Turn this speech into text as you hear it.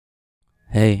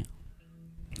Hey,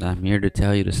 I'm here to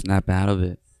tell you to snap out of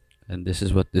it. And this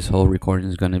is what this whole recording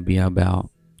is going to be about.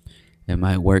 It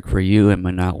might work for you, it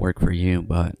might not work for you,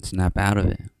 but snap out of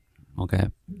it. Okay?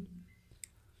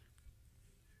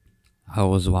 I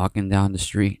was walking down the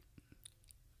street,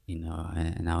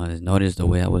 and I was noticed the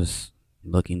way I was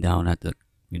looking down at the,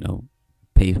 you know,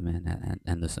 pavement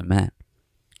and the cement.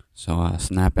 So I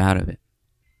snap out of it.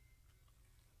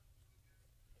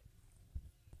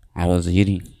 I was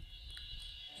eating.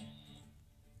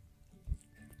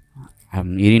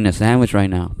 I'm eating a sandwich right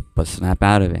now, but snap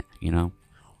out of it.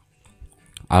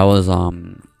 I was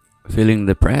feeling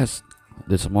depressed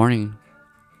this morning.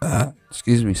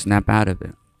 Excuse me, snap out of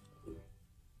it.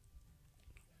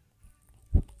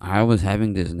 I was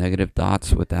having these negative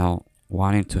thoughts without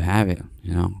wanting to have it,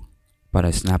 but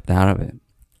I snapped out of it.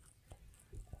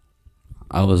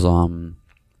 I was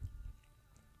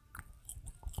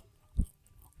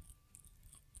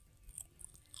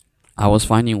I was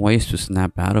finding ways to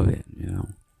snap out of it.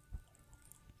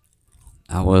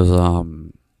 I was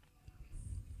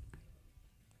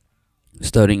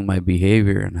studying my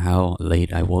behavior and how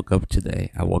late I woke up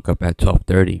today. I woke up at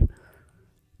 12:30.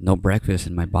 No breakfast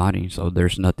in my body, so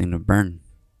there's nothing to burn.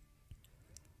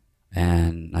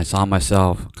 And I saw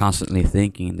myself constantly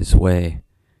thinking this way,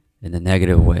 in a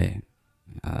negative way.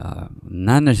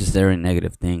 Not necessarily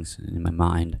negative things in my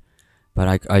mind,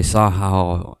 but I saw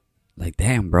how, like,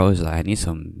 damn, bro, it's like I need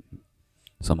some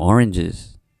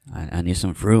oranges. I need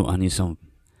some fruit. I need some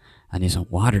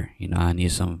water. I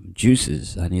need some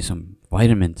juices. I need some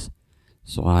vitamins.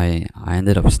 So I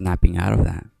ended up snapping out of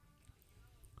that.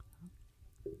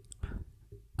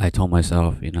 I told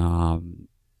myself,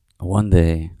 one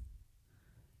day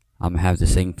I'm gonna have the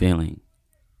same feeling.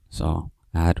 So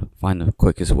I had to find the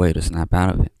quickest way to snap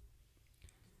out of it.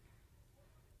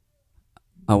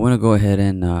 I want to go ahead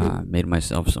and made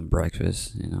myself some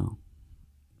breakfast,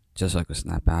 just so I could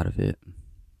snap out of it.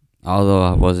 Although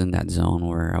I was in that zone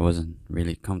where I wasn't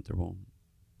really comfortable.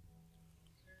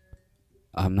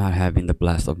 I'm not having the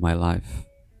blast of my life,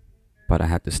 but I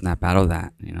had to snap out of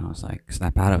that. It's like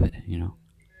snap out of it.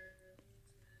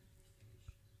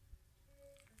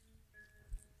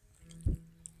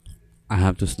 I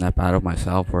have to snap out of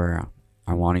myself where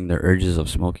I'm wanting the urges of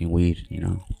smoking weed.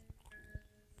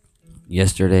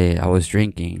 Yesterday I was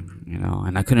drinking,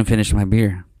 and I couldn't finish my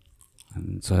beer.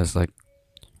 And so it's like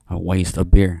a waste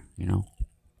of beer.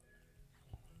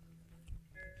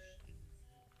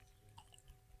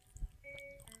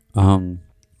 Um,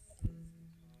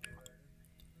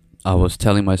 I was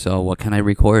telling myself, what can I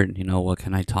record? What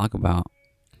can I talk about?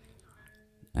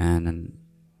 And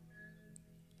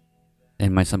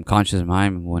in my subconscious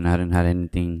mind, when I didn't have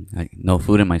anything, like no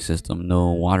food in my system,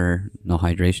 no water, no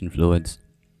hydration fluids,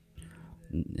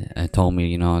 it told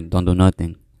me, don't do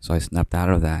nothing. So I snapped out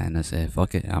of that and I said,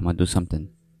 fuck it, I'm gonna do something.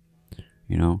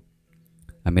 You know,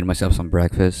 I made myself some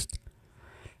breakfast,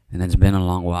 and it's been a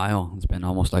long while. It's been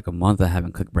almost like a month I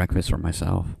haven't cooked breakfast for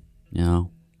myself. You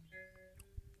know,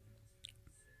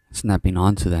 snapping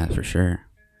onto that for sure.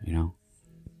 You know,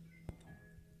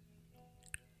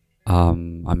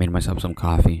 I made myself some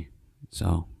coffee,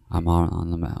 so I'm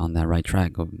on that right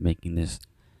track of making this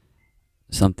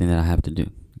something that I have to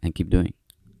do and keep doing.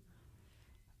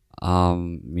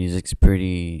 Music's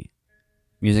pretty.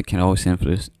 Music can always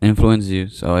influence you.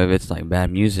 So if it's like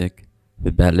bad music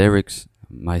with bad lyrics,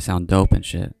 might sound dope and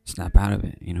shit. Snap out of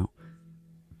it.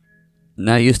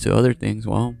 Not used to other things.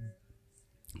 Well,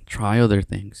 try other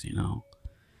things. Do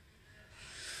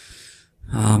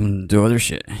other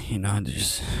shit.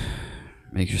 Just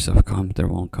make yourself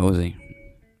comfortable and cozy.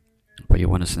 But you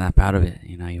want to snap out of it.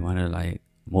 You want to like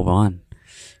move on.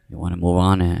 You want to move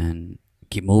on and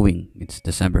keep moving. It's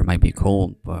December, it might be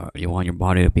cold, but you want your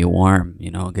body to be warm.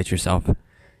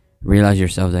 Realize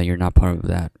yourself that you're not part of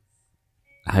that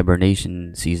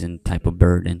hibernation season type of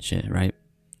bird and shit, right?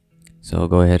 So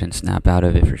go ahead and snap out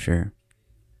of it for sure.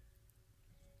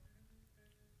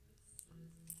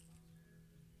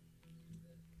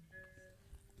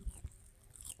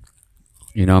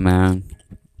 Man,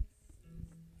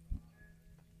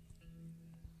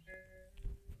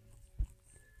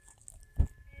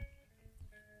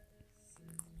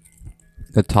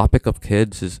 the topic of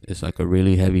kids is like a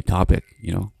really heavy topic.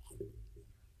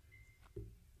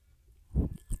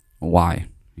 Why?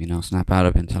 Snap out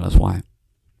of it and tell us why.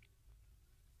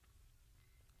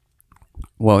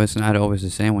 Well, it's not always the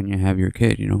same when you have your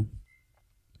kid. You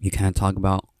can't talk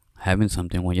about having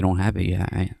something when you don't have it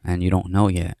yet, right? And you don't know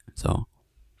yet. So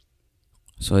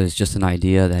it's just an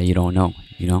idea that you don't know.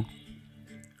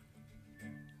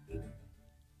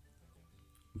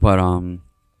 But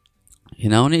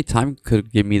only time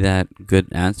could give me that good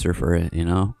answer for it.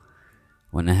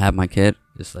 When I have my kid,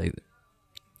 it's like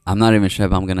I'm not even sure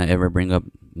if I'm gonna ever bring up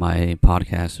my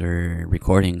podcast or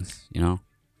recordings.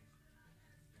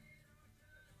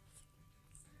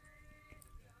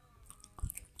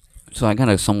 So I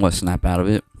gotta somewhat snap out of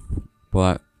it,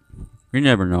 but you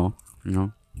never know. You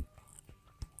know,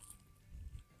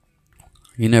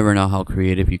 you never know how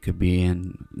creative you could be,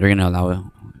 and they're gonna allow it.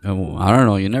 I don't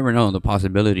know. You never know the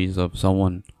possibilities of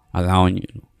someone allowing you,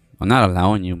 well, not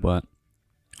allowing you, but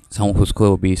someone who's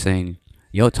cool will be saying,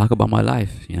 "Yo, talk about my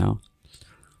life," And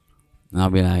I'll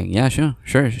be like, "Yeah, sure.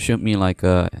 Shoot me like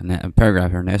a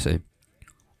paragraph or an essay,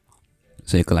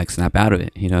 so you could like snap out of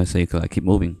it, so you could like keep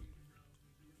moving."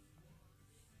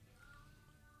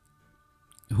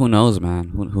 Who knows, man?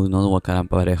 Who knows what kind of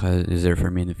pareja is there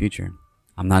for me in the future?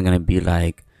 I'm not gonna be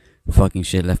like fucking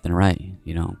shit left and right.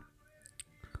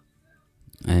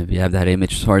 And if you have that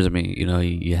image towards me,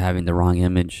 you're having the wrong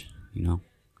image.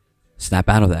 Snap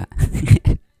out of that.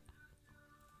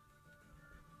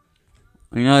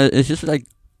 It's just like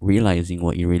realizing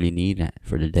what you really need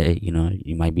for the day.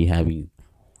 You might be having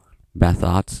bad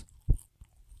thoughts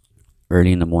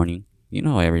early in the morning.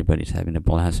 Everybody's having a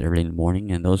blast early in the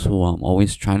morning, and those who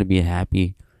always trying to be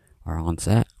happy are on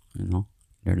set.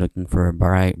 They're looking for a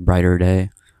brighter day.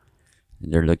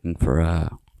 They're looking for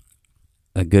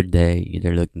a good day.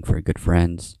 They're looking for good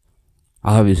friends.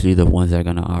 Obviously, the ones that are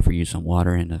gonna offer you some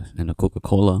water and a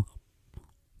Coca-Cola,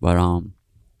 but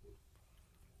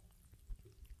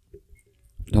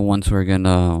the ones who are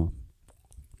gonna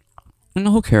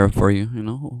who care for you,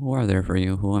 who are there for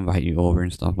you, who invite you over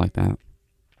and stuff like that.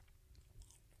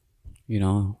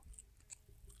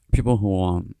 People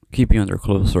who keep you in their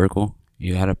close circle,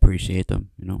 you gotta appreciate them.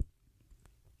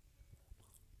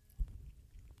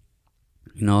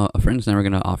 A friend's never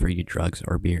gonna offer you drugs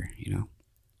or beer.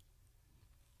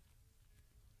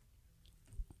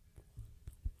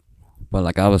 But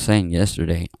like I was saying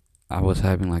yesterday, I was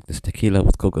having like this tequila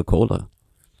with Coca-Cola.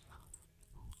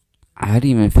 I hadn't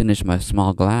even finished my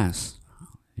small glass.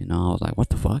 I was like, what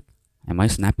the fuck? Am I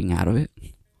snapping out of it?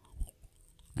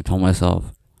 I told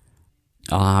myself,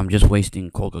 oh, I'm just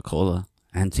wasting Coca-Cola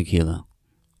and tequila.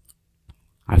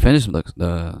 I finished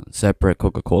the separate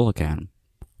Coca-Cola can,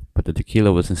 but the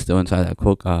tequila was still inside that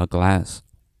glass.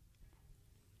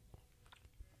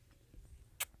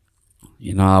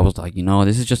 I was like,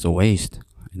 this is just a waste.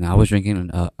 I was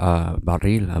drinking a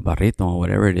barrito, or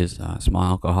whatever it is, a small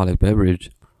alcoholic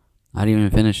beverage. I didn't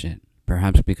even finish it.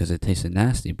 Perhaps because it tasted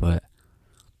nasty, but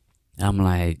I'm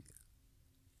like,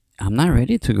 I'm not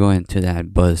ready to go into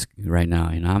that buzz right now.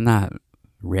 I'm not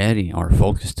ready or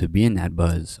focused to be in that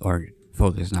buzz, or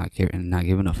focused not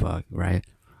giving a fuck, right?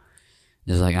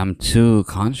 It's like I'm too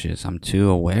conscious. I'm too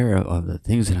aware of the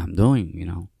things that I'm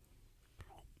doing.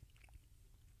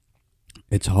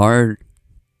 It's hard.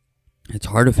 It's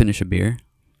hard to finish a beer.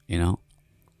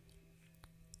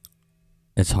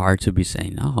 It's hard to be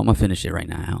saying, "Oh, I'm gonna finish it right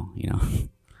now."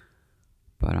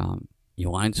 But you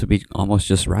want it to be almost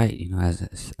just right. As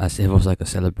if it was like a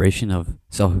celebration of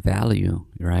self-value,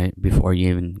 right? Before you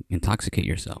even intoxicate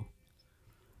yourself.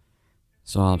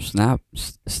 So I'll snap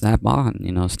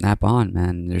on. Snap on,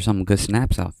 man. There's some good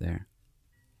snaps out there.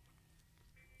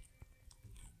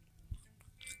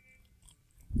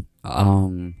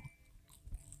 Um,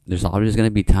 there's always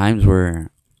gonna be times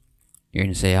where you're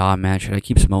gonna say, "Oh man, should I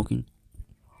keep smoking?"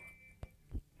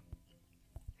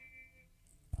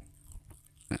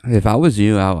 If I was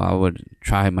you, I would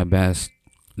try my best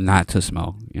not to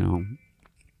smoke. I'm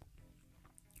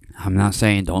not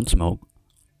saying don't smoke.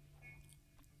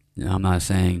 I'm not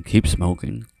saying keep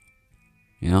smoking.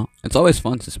 It's always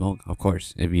fun to smoke, of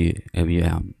course. If you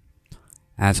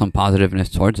add some positiveness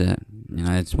towards it,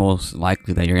 it's most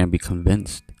likely that you're gonna be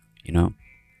convinced. You know,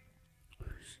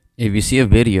 if you see a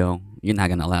video, you're not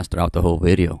gonna last throughout the whole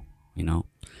video.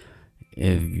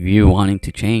 If you're wanting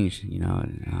to change,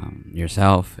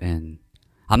 yourself, and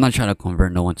I'm not trying to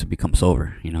convert no one to become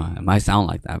sober. It might sound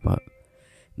like that, but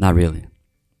not really.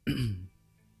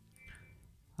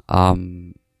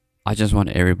 um, I just want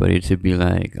everybody to be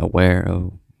like aware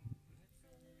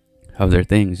of their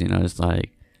things. It's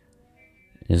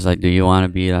like, do you want to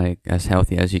be like as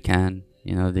healthy as you can?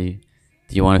 Do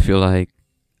you want to feel like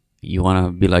you want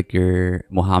to be like your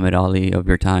Muhammad Ali of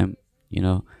your time?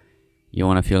 You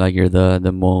want to feel like you're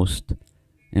the most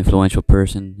influential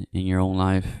person in your own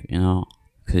life,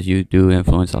 because you do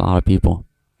influence a lot of people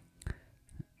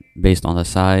based on the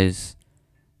size,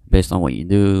 based on what you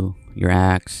do, your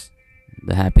acts,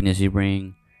 the happiness you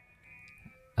bring,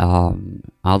 all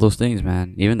those things,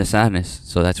 man. Even the sadness.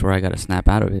 So that's where I gotta snap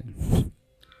out of it.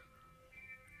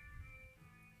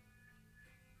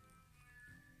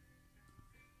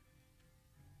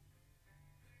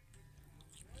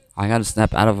 I gotta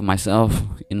snap out of myself.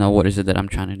 You know, what is it that I'm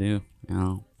trying to do? You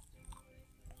know,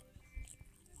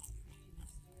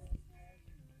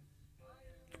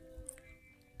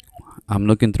 I'm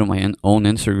looking through my own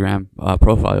Instagram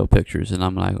profile pictures, and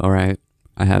I'm like, all right,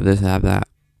 I have this, I have that.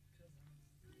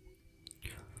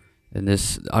 And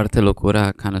this Arte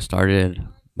Locura kind of started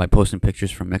by posting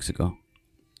pictures from Mexico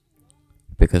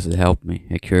because it helped me,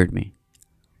 it cured me.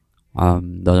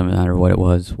 Doesn't matter what it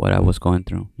was, what I was going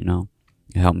through, you know,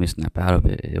 it helped me snap out of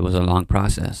it. It was a long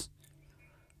process.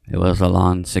 It was a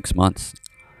long 6 months.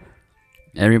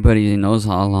 Everybody knows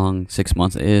how long 6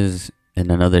 months is in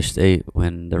another state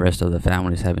when the rest of the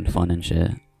family's having fun and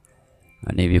shit.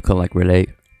 And if you could like relate,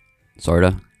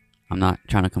 sorta. I'm not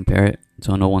trying to compare it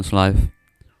to no one's life.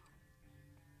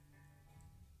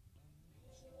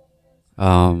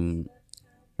 Um,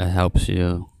 it helps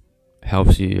you, it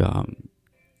helps you, you know,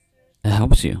 it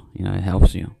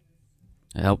helps you.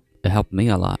 It helped me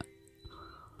a lot,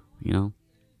 you know.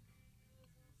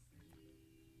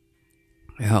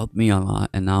 It helped me a lot,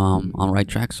 and now I'm on the right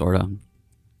track, sorta.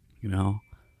 You know,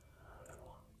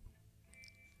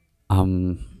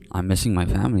 I'm missing my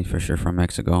family for sure from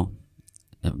Mexico.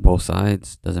 Both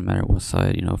sides, doesn't matter what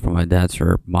side, you know, from my dad's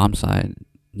or mom's side,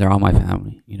 they're all my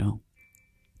family, you know.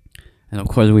 And of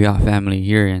course, we got family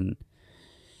here in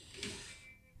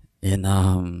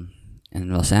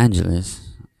Los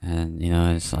Angeles, and you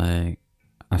know, it's like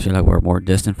I feel like we're more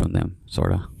distant from them,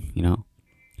 sorta, you know.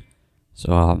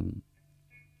 So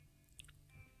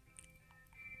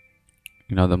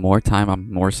you know, the more time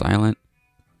I'm more silent,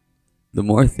 the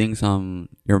more things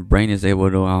your brain is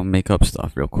able to make up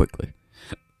stuff real quickly.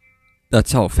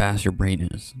 That's how fast your brain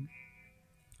is.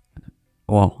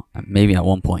 Well, maybe at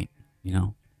one point, you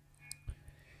know.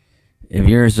 If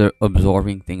you're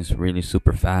absorbing things really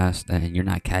super fast and you're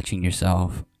not catching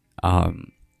yourself,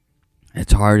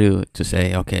 it's hard to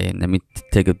say, okay, let me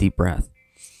take a deep breath.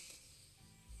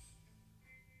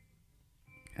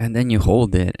 And then you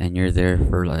hold it and you're there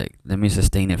for like, let me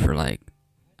sustain it for like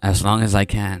as long as I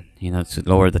can, you know, to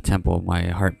lower the tempo of my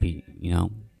heartbeat, you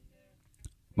know.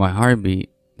 My heartbeat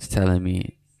is telling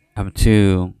me I'm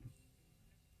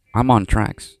on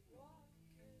tracks,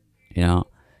 you know.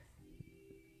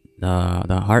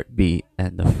 The heartbeat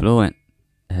and the fluent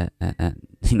and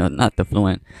you know, not the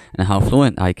fluent, and how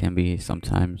fluent I can be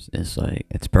sometimes is like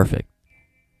it's perfect.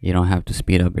 You don't have to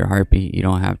speed up your heartbeat, you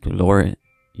don't have to lower it,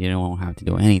 you don't have to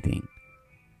do anything.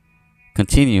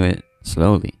 Continue it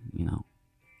slowly, you know.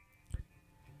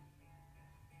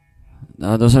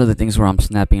 Those are the things where I'm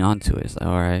snapping onto. It's like,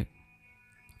 all right,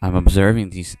 I'm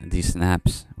observing these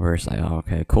snaps where it's like, oh,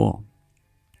 okay, cool.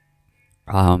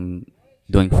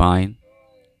 Doing fine.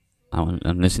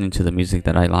 I'm listening to the music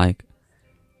that I like.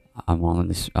 I'm on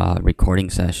this recording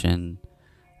session.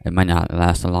 It might not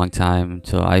last a long time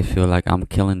until I feel like I'm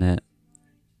killing it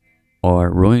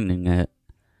or ruining it.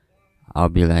 I'll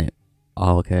be like,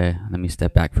 oh, okay, let me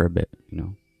step back for a bit, you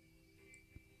know.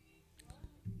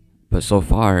 But so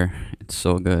far, it's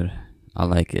so good. I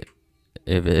like it.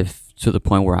 If to the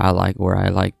point where I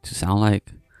like to sound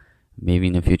like, maybe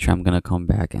in the future I'm gonna come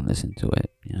back and listen to it,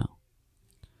 you know.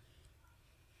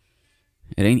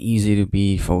 It ain't easy to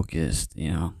be focused,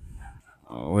 you know.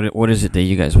 What is it that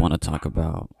you guys want to talk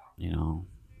about, you know?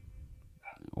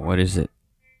 What is it?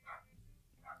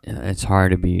 It's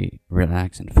hard to be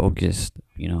relaxed and focused,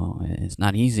 you know. It's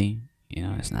not easy, you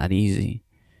know. It's not easy,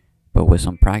 but with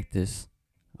some practice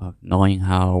of knowing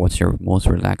what's your most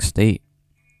relaxed state,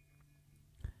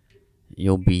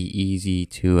 you'll be easy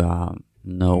to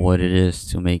know what it is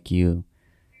to make you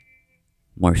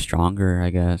more stronger, I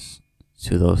guess,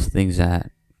 to those things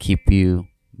that keep you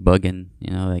bugging,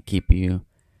 you know, that keep you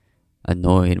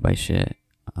annoyed by shit.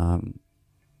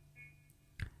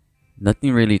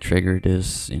 Nothing really triggered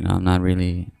this, you know. I'm not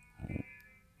really,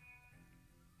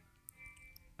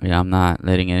 yeah, I'm not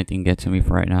letting anything get to me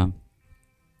for right now.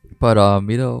 But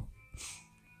you know,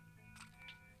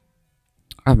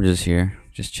 I'm just here,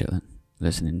 just chilling,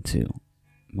 listening to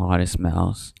Modest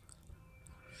Mouse.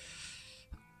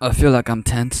 I feel like I'm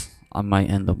tense. I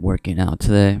might end up working out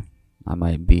today. I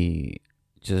might be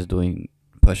just doing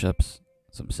push-ups,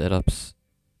 some sit-ups,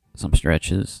 some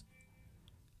stretches,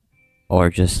 or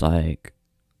just like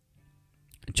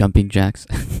jumping jacks,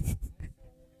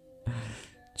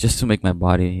 just to make my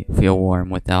body feel warm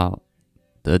without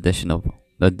the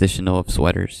additional of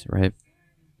sweaters, right?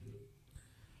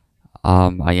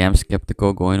 I am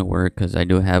skeptical going to work because I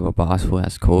do have a boss who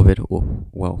has COVID,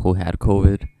 who had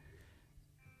COVID,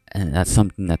 and that's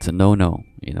something that's a no-no.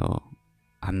 You know,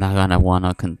 I'm not gonna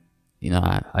wanna you know,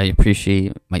 I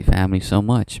appreciate my family so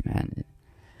much, man.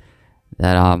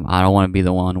 that I don't want to be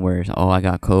the one where, oh, I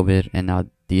got COVID and now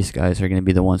these guys are gonna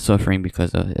be the ones suffering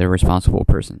because of a irresponsible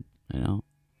person.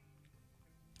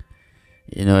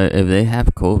 If they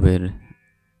have COVID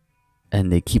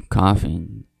and they keep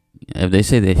coughing, if they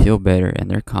say they feel better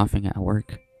and they're coughing at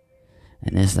work,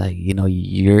 and it's like, you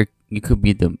could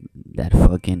be that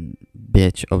fucking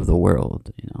bitch of the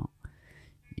world.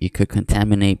 You could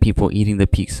contaminate people eating the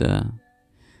pizza.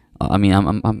 I mean,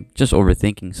 I'm just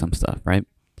overthinking some stuff, right?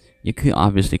 You could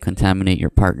obviously contaminate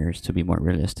your partners, to be more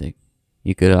realistic.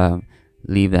 You could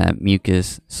leave that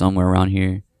mucus somewhere around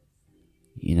here.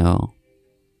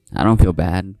 I don't feel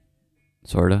bad,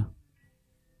 sorta.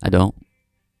 I don't.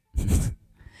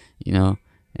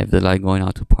 If they're like going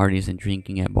out to parties and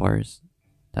drinking at bars,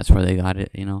 that's where they got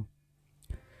it.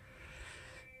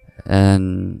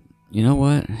 And you know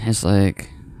what? It's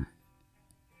like,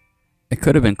 it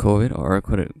could have been COVID, or it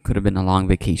could have been a long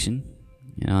vacation.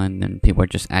 And then people are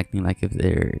just acting like if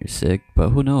they're sick. But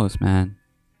who knows, man?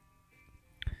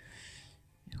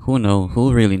 Who knows?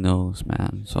 Who really knows,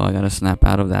 man? So I gotta snap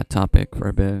out of that topic for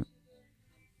a bit.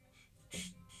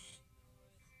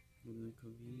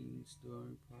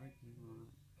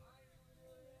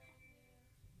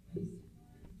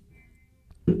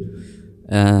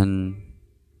 And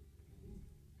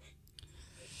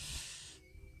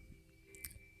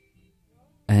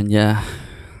yeah,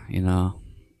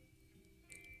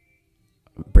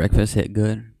 breakfast hit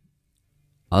good.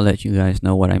 I'll let you guys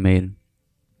know what I made.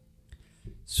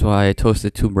 So I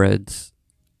toasted 2 breads,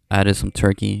 added some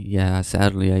turkey. Yeah,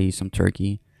 sadly I eat some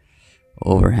turkey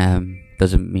over ham.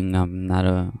 Doesn't mean I'm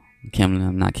not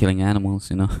killing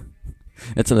animals.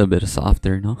 It's a little bit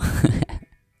softer.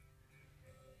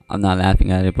 I'm not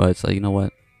laughing at it, but it's like, you know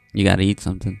what? You gotta eat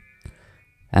something.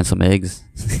 And some eggs.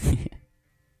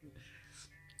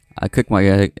 I cooked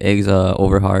my eggs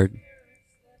over hard.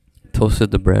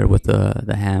 Toasted the bread with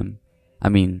the ham. I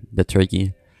mean the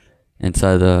turkey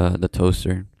inside the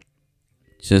toaster.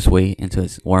 Just wait until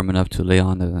it's warm enough to lay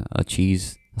on a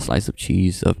slice of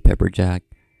cheese of pepper jack.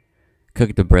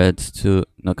 Cook the breads too.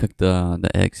 No, cook the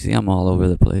eggs. See, I'm all over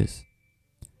the place.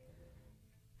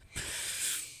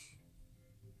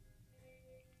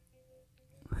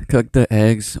 Cook the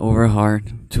eggs over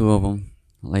hard, 2 of them.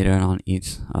 Later on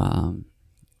each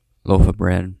loaf of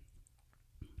bread,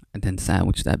 and then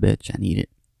sandwich that bitch and eat it.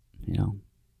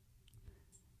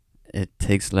 It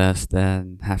takes less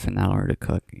than half an hour to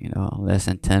cook. Less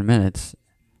than 10 minutes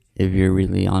if you're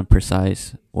really on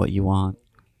precise what you want.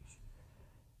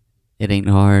 It ain't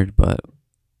hard, but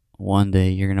one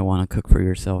day you're gonna want to cook for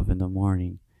yourself in the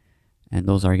morning, and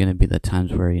those are gonna be the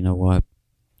times where, you know what,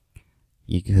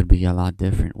 you could be a lot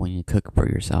different when you cook for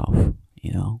yourself.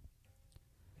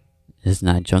 It's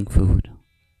not junk food.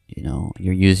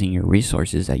 You're using your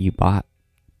resources that you bought.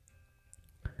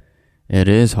 It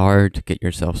is hard to get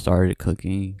yourself started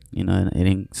cooking. It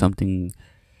ain't something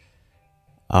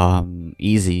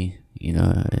easy.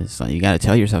 It's like you gotta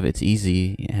tell yourself it's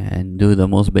easy and do the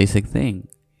most basic thing.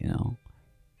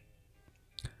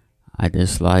 I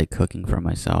dislike cooking for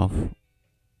myself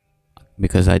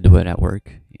because I do it at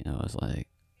work. It's like,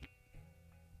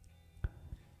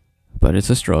 but it's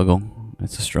a struggle.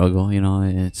 It's a struggle.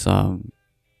 It's I'm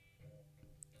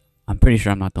pretty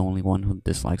sure I'm not the only one who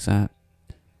dislikes that.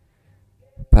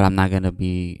 But I'm not gonna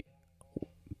be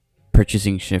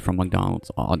purchasing shit from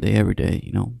McDonald's all day, every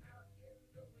day.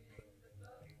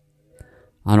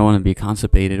 I don't want to be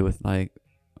constipated with like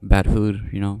bad food.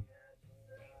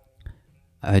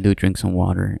 I do drink some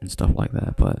water and stuff like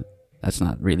that, but that's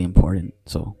not really important.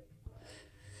 So,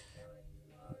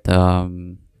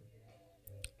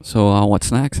 what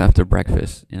snacks after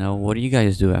breakfast? What do you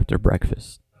guys do after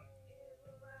breakfast?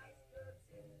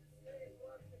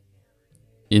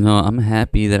 I'm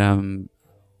happy that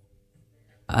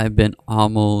I've been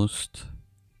almost.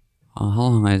 How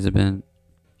long has it been?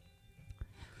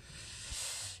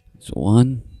 It's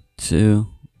 1, 2,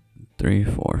 3,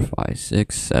 4, 5,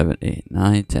 6, 7, 8,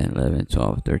 9, 10, 11,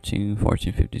 12, 13,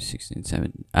 14, 15, 16,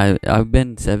 17. I've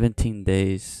been 17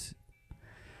 days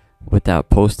without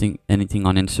posting anything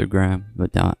on Instagram,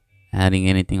 without adding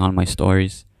anything on my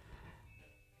stories.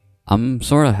 I'm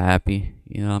sort of happy.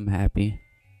 I'm happy.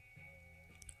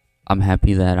 I'm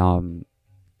happy that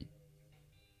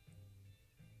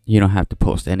you don't have to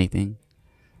post anything.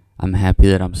 I'm happy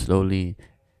that I'm slowly,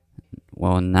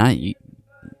 well, not,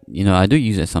 I do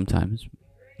use it sometimes.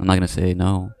 I'm not gonna say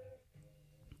no,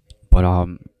 but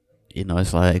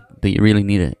it's like, do you really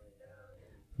need it?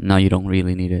 No, you don't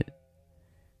really need it.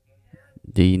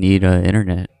 Do you need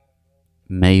internet?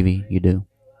 Maybe you do.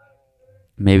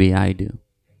 Maybe I do.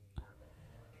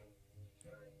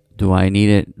 Do I need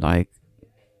it like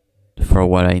for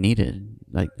what I needed,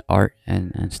 like art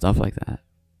and stuff like that.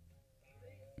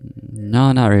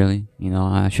 No, not really.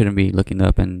 I shouldn't be looking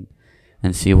up and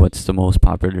see what's the most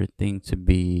popular thing to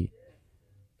be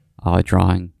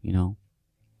drawing.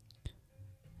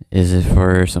 Is it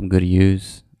for some good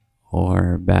use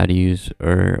or bad use,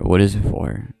 or what is it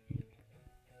for?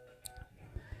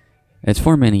 It's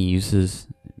for many uses,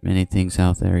 many things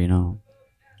out there.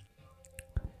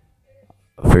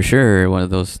 For sure, one of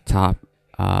those top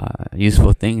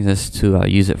useful things is to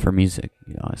use it for music.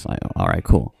 It's like, all right,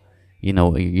 cool. You know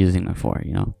what you're using it for.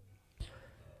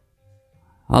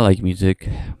 I like music,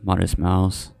 Modest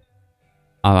Mouse.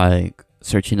 I like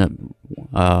searching up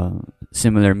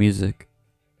similar music.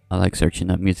 I like searching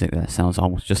up music that sounds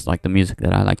almost just like the music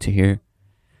that I like to hear.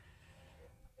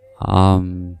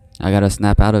 I gotta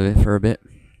snap out of it for a bit.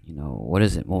 What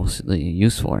is it mostly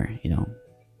used for?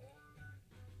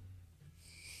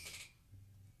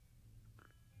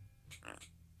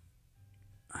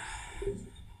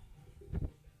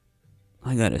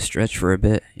 I gotta stretch for a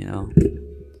bit.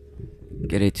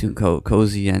 Get it too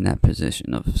cozy in that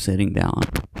position of sitting down.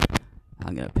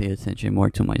 I gotta pay attention more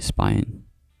to my spine.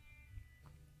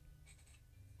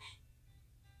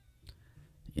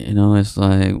 It's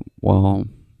like, well,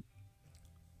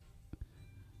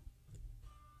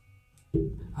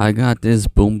 I got this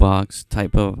boombox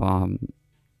type of I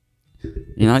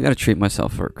gotta treat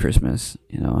myself for Christmas,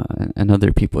 and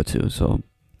other people too. So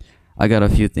I got a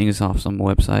few things off some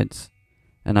websites,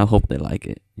 and I hope they like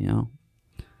it.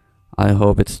 I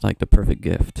hope it's like the perfect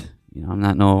gift. I'm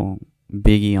not no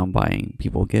biggie on buying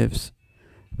people gifts,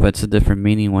 but it's a different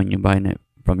meaning when you're buying it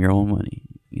from your own money.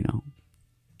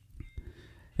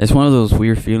 It's one of those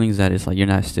weird feelings that it's like you're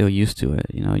not still used to it.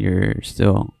 You're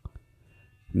still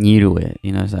new to it.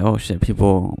 It's like, oh shit,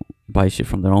 people buy shit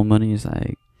from their own money. It's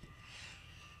like,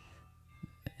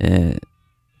 it's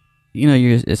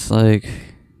like,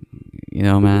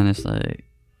 man, it's like,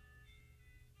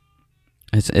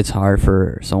 it's hard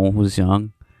for someone who's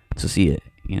young to see it.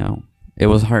 It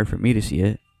was hard for me to see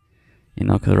it.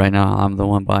 Because right now I'm the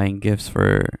one buying gifts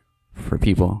for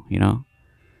people.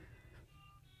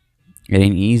 It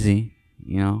ain't easy.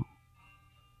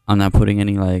 I'm not putting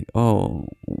any like, oh,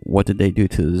 what did they do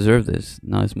to deserve this?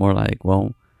 No, it's more like,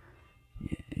 well,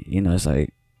 it's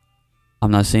like,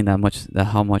 I'm not saying that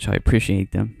how much I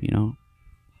appreciate them,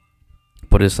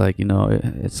 but it's like,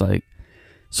 it's like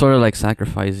sort of like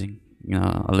sacrificing,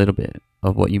 a little bit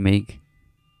of what you make,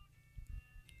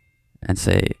 and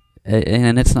say,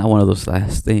 and it's not one of those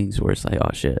last things where it's like, oh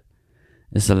shit,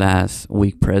 it's the last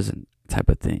week present type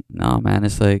of thing. No, man,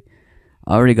 it's like,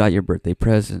 I already got your birthday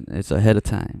present. It's ahead of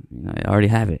time. I already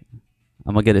have it.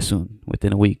 I'm gonna get it soon,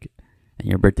 within a week, and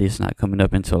your birthday's not coming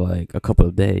up until like a couple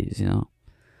of days.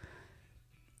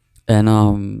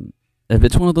 And if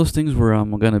it's one of those things where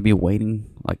I'm gonna be waiting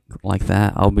like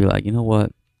that, I'll be like, you know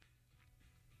what?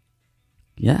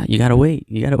 Yeah, you gotta wait.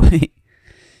 You gotta wait.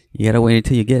 You gotta wait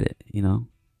until you get it.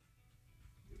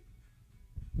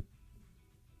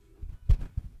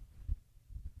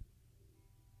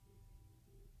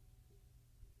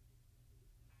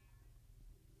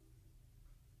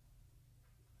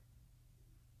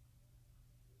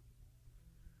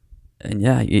 And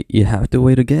yeah, you have to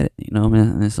wait to get it. Man.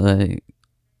 And it's like,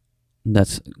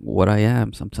 that's what I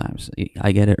am sometimes.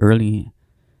 I get it early,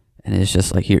 and it's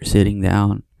just like here sitting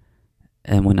down.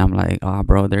 And when I'm like, oh,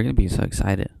 bro, they're gonna be so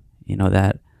excited.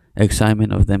 That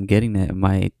excitement of them getting it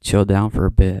might chill down for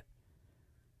a bit.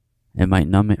 It might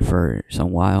numb it for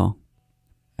some while.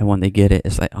 And when they get it,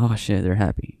 it's like, oh shit, they're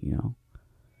happy.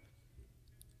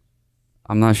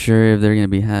 I'm not sure if they're gonna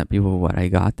be happy with what I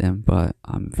got them, but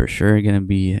I'm for sure gonna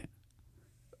be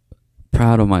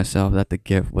proud of myself that the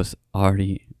gift was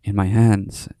already in my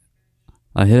hands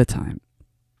ahead of time,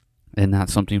 and not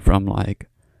something from like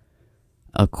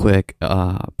a quick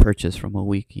purchase from a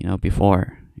week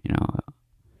before.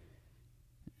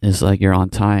 It's like you're on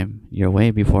time, you're way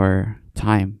before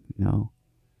time.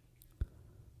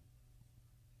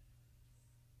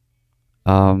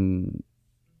 um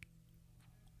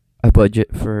a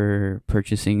budget for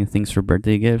purchasing things for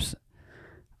birthday gifts,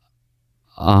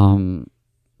 um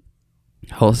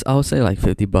I'll say like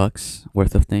 $50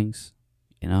 worth of things.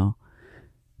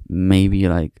 Maybe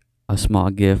like a small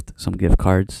gift, some gift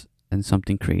cards, and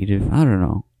something creative. I don't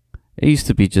know. It used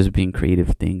to be just being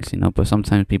creative things, but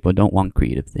sometimes people don't want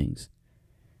creative things.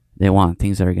 They want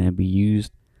things that are going to be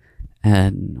used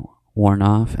and worn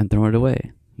off and thrown it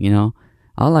away.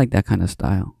 I like that kind of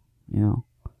style,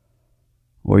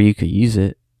 where you could use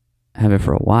it, have it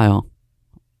for a while,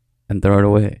 and throw it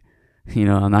away.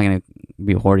 I'm not going to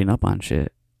be hoarding up on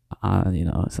shit.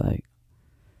 It's like,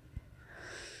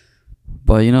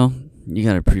 But you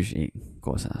gotta appreciate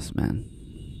cosas, man.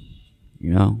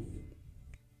 You know.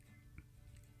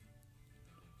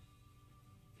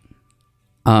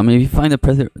 If you find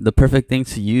the perfect thing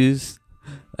to use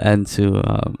and to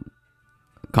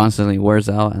constantly wears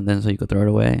out, and then so you could throw it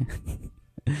away.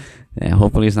 And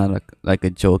hopefully it's not like a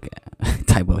joke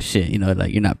type of shit.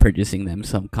 Like you're not purchasing them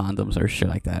some condoms or shit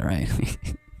like that, right?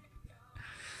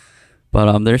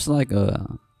 But there's like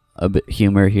a bit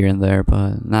humor here and there,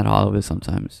 but not all of it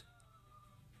sometimes.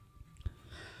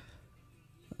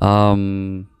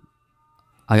 Um,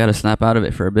 I gotta snap out of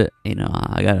it for a bit.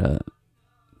 I gotta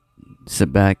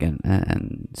sit back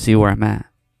and see where I'm at.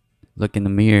 Look in the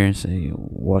mirror and say,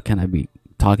 what can I be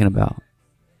talking about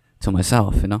to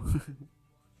myself?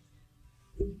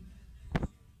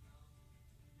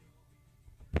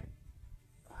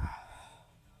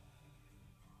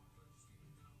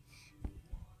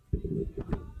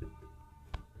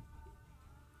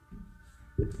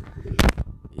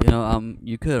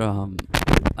 You could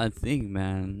I think,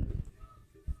 man,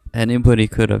 anybody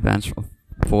could advance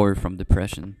forward from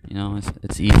depression.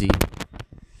 It's easy.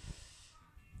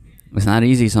 It's not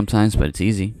easy sometimes, but it's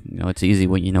easy. It's easy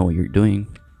when you know what you're doing.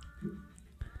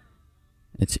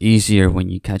 It's easier when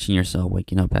you catching yourself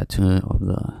waking up at 2 of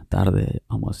the tarde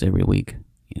almost every week.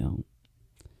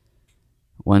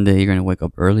 One day you're gonna wake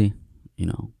up early. You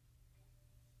know,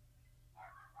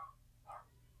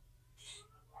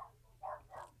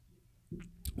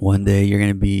 one day you're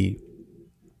gonna be.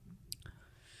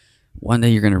 One day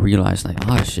you're gonna realize like,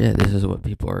 oh shit, this is what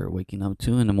people are waking up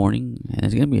to in the morning, and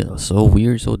it's gonna be so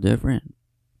weird, so different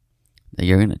that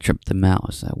you're gonna trip them out.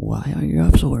 It's like, why are you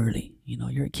up so early?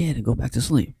 You're a kid and go back to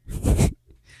sleep.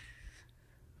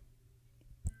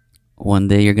 One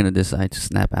day you're gonna decide to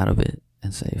snap out of it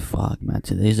and say, fuck, man,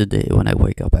 today's the day when I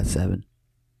wake up at 7.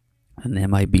 And it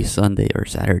might be Sunday or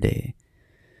Saturday.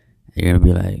 And you're gonna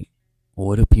be like,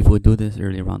 what do people do this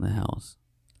early around the house?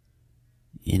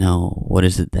 What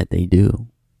is it that they do?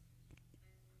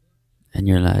 And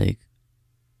you're like,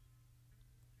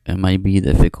 it might be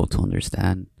difficult to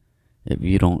understand if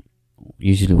you don't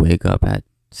usually wake up at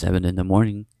 7 in the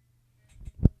morning.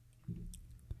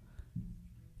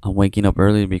 I'm waking up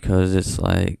early because it's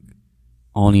like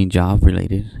only job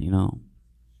related.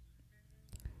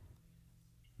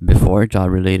 Before job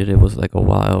related, it was like a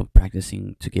while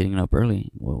practicing to getting up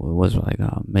early. Well, it was like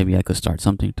maybe I could start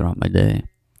something throughout my day.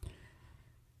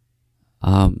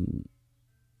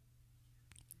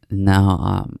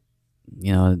 Now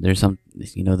there's some,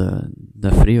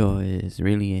 the frio is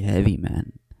really heavy,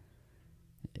 man.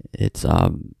 It's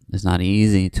not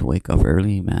easy to wake up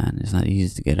early, man. It's not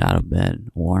easy to get out of bed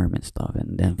warm and stuff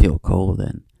and then feel cold,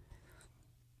 and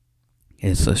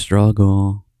it's a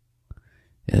struggle.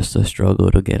 It's a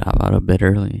struggle to get out of bed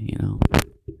early.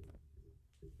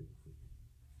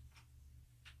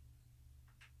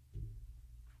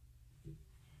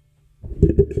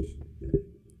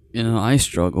 I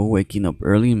struggle waking up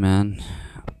early, man.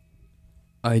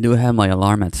 I do have my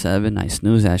alarm at 7. I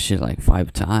snooze that shit like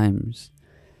 5 times.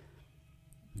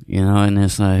 And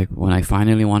it's like when I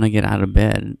finally want to get out of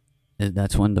bed,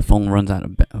 that's when the phone runs out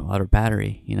of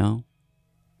battery.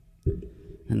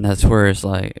 And that's where it's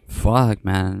like, fuck,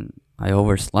 man, I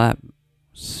overslept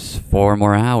 4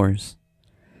 more hours.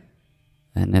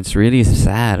 And it's really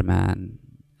sad, man.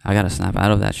 I gotta snap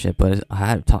out of that shit, but I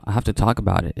have to talk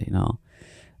about it.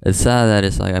 It's sad that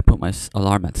it's like I put my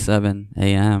alarm at 7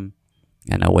 a.m.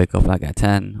 and I wake up like at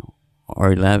 10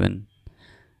 or 11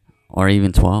 or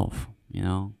even 12.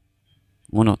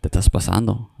 Uno, te estás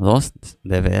pasando. Dos,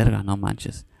 de verga, no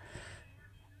manches.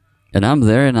 And I'm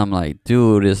there and I'm like,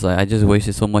 dude, it's like I just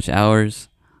wasted so much hours.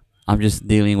 I'm just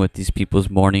dealing with these people's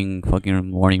fucking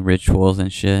morning rituals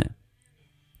and shit.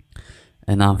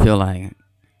 And I feel like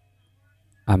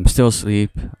I'm still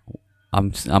asleep. I'm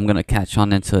gonna catch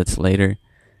on until it's later.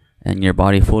 And your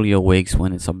body fully awakes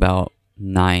when it's about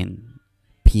 9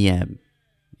 p.m.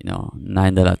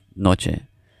 9 de la noche.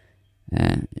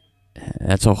 And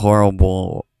that's a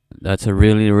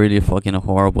really, really fucking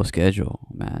horrible schedule,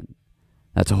 man.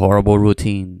 That's a horrible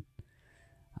routine.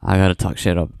 I gotta talk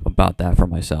shit about that for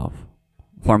myself.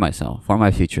 For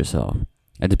my future self.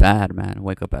 It's bad, man.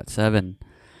 Wake up at 7.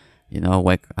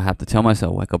 I have to tell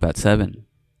myself, wake up at 7.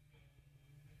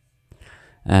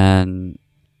 And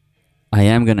I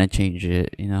am gonna change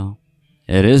it,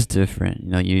 It is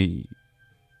different,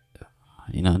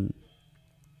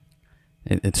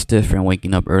 it's different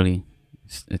waking up early.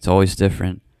 It's always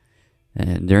different.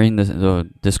 And during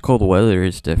this cold weather,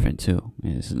 it's different too,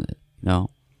 isn't it?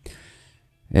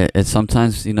 It's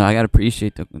sometimes, I gotta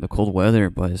appreciate the cold weather,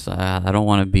 but I don't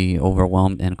want to be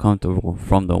overwhelmed and comfortable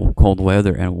from the cold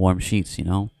weather and warm sheets.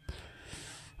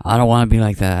 I don't want to be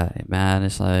like that, man.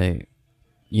 It's like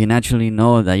you naturally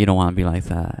know that you don't want to be like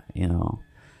that.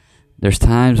 There's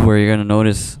times where you're gonna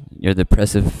notice your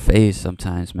depressive face.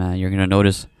 Sometimes, man, you're gonna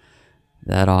notice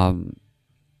that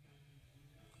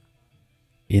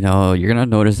you're gonna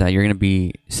notice that you're gonna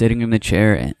be sitting in the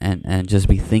chair and just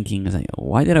be thinking, it's like,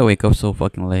 why did I wake up so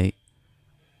fucking late?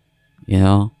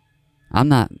 I'm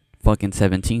not fucking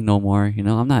 17 no more.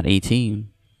 I'm not 18.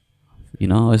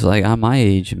 It's like I'm my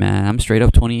age, man. I'm straight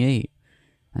up 28,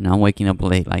 and I'm waking up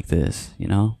late like this.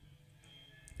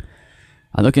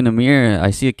 I look in the mirror, I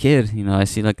see a kid. I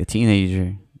see like a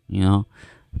teenager.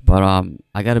 But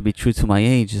I gotta be true to my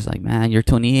age. It's like, man, you're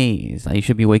 28. It's like you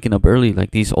should be waking up early,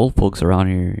 like these old folks around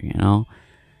here.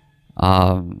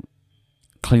 Um,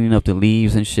 Cleaning up the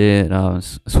leaves and shit.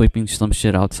 Sweeping some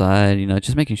shit outside.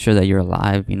 Just making sure that you're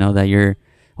alive. That you're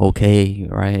okay,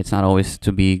 right? It's not always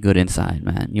to be good inside,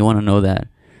 man. You want to know that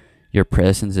your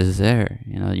presence is there.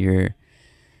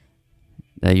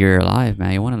 That you're alive,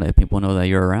 man. You want to let people know that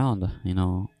you're around. It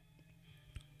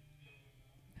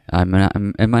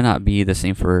might not be the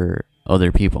same for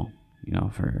other people,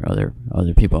 for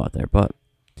other people out there. But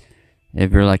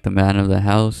if you're like the man of the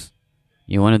house,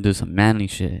 you want to do some manly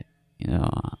shit.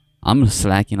 I'm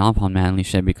slacking off on manly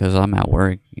shit because I'm at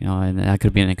work, and that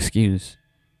could be an excuse.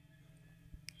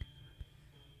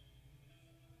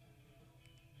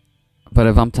 But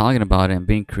if I'm talking about it and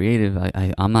being creative,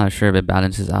 I'm not sure if it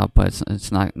balances out, but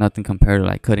it's not nothing compared to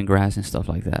like cutting grass and stuff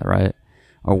like that, right?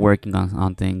 Or working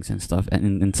on things and stuff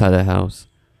inside the house.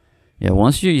 Yeah,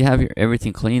 once you have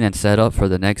everything clean and set up for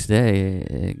the next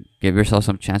day, give yourself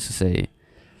some chance to say,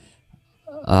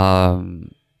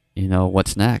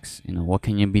 what's next? What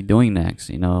can you be doing next?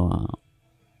 You're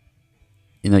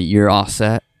all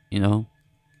set. Your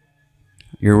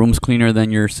room's cleaner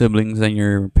than your siblings and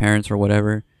your parents or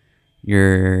whatever.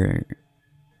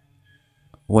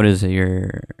 What is it?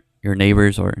 Your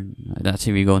neighbors, or that's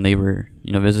if you go neighbor,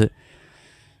 visit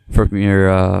from your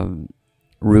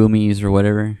roomies or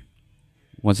whatever.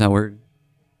 What's that word?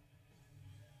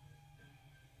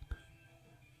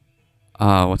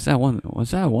 What's that one?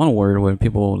 What's that one word when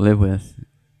people live with?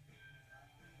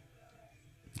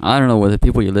 I don't know, with the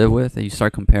people you live with, and you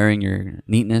start comparing your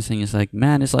neatness, and it's like,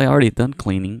 man, it's like I already done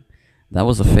cleaning. That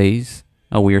was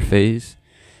a weird phase,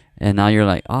 and now you're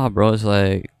like, bro, it's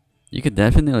like you could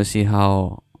definitely see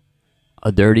how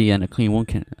a dirty room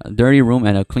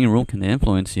and a clean room can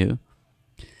influence you.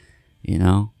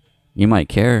 You might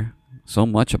care so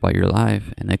much about your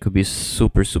life, and it could be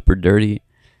super, super dirty,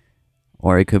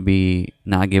 or it could be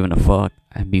not giving a fuck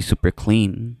and be super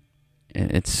clean.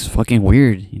 It's fucking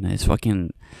weird, it's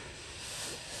fucking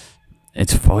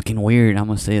weird. I'm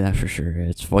gonna say that for sure.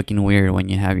 It's fucking weird when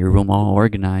you have your room all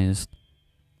organized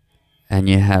and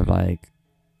you have like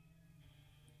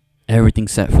everything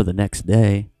set for the next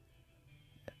day.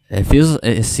 It feels,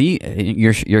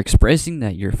 you're expressing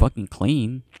that you're fucking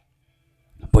clean,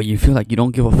 but you feel like you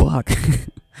don't give a fuck.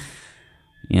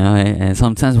 And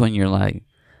sometimes when you're like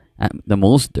at the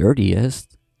most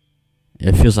dirtiest,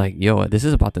 it feels like, yo, this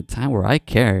is about the time where I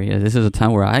care. Yeah, this is a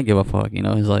time where I give a fuck.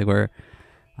 It's like where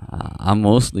I'm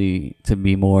mostly to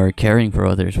be more caring for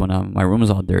others when my room is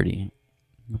all dirty.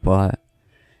 But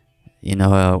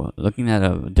looking at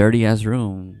a dirty ass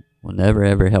room will never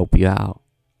ever help you out.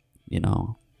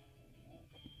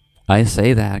 I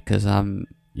say that because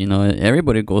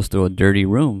everybody goes through a dirty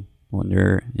room when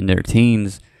they're in their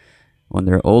teens. When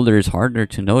they're older, it's harder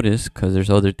to notice because there's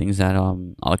other things that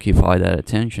occupy that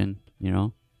attention.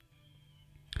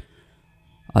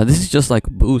 This is just like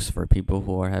a boost for people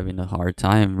who are having a hard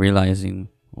time realizing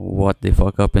what they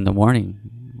fuck up in the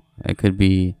morning. It could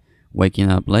be waking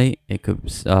up late. It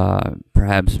could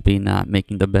perhaps be not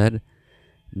making the bed,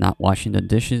 not washing the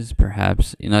dishes,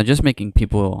 perhaps, just making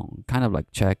people kind of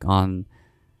like check on,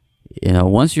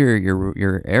 once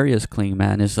your area's clean,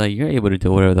 man, it's like you're able to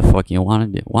do whatever the fuck you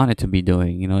want it to be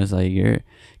doing. It's like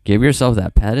give yourself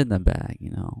that pat in the back.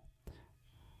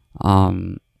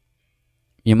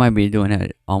 You might be doing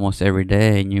it almost every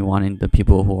day, and you wanting the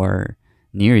people who are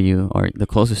near you or the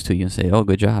closest to you say, "Oh,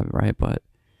 good job," right? But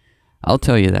I'll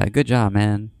tell you that, good job,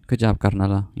 man. Good job,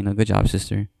 carnala. Good job,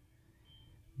 sister.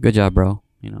 Good job, bro.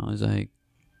 It's like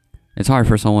it's hard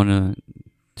for someone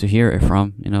to hear it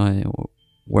from.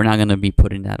 We're not gonna be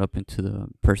putting that up into the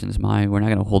person's mind. We're not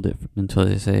gonna hold it until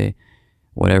they say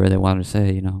whatever they want to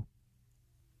say.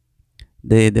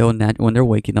 They'll when they're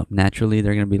waking up naturally,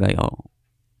 they're gonna be like, oh,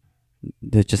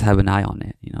 they just have an eye on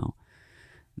it.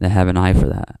 They have an eye for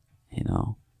that.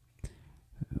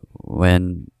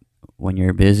 when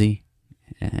you're busy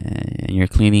and you're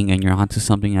cleaning and you're onto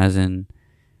something, as in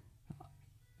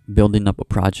building up a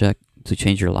project to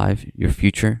change your life, your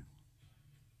future,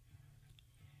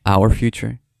 our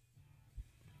future,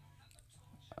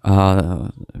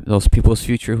 those people's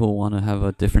future who want to have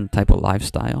a different type of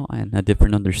lifestyle and a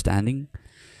different understanding.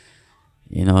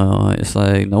 It's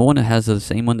like no one has the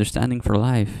same understanding for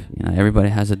life. Everybody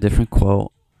has a different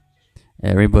quote.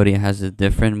 Everybody has a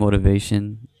different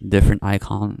motivation, different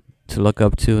icon to look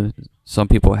up to. Some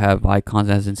people have icons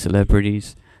as in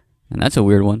celebrities, and that's a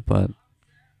weird one, but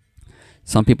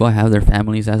some people have their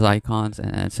families as icons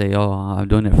and say, oh, I'm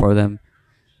doing it for them.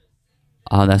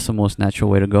 That's the most natural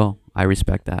way to go. I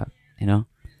respect that.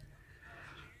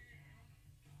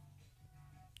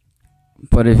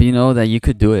 But if you know that you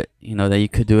could do it, that you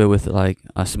could do it with like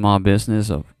a small business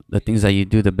of the things that you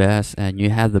do the best, and you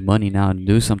have the money now to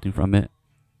do something from it,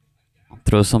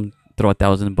 throw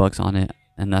 $1,000 on it,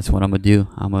 and that's what I'm gonna do.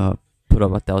 I'm gonna put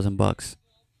up $1,000.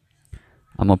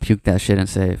 I'm gonna puke that shit and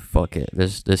say, fuck it.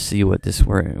 Let's see where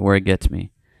it gets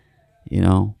me.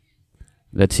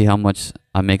 Let's see how much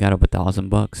I make out of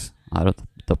 $1,000 out of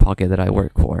the pocket that I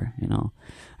work for.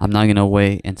 I'm not gonna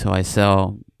wait until I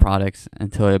sell products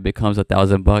until it becomes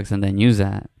 $1,000 and then use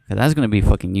that, because that's gonna be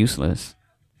fucking useless.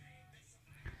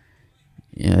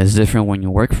 It's different when you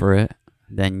work for it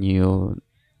than you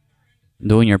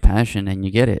doing your passion and you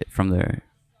get it from there.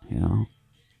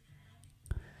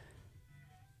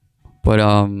 But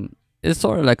it's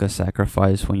sort of like a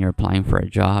sacrifice when you're applying for a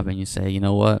job and you say, you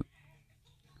know what,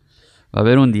 va a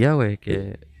haber un día, güey,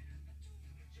 que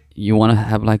you want to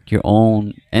have like your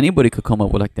own. Anybody could come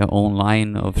up with like their own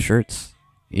line of shirts.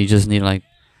 You just need like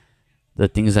the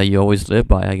things that you always live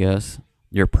by, I guess.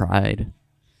 Your pride.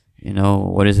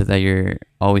 What is it that you're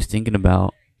always thinking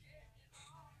about?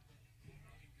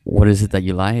 What is it that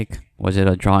you like? Was it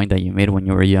a drawing that you made when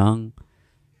you were young?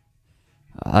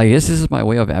 I guess this is my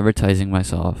way of advertising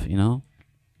myself.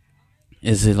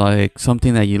 Is it like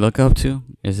something that you look up to?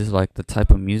 Is this like the type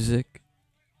of music?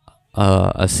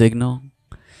 A signal?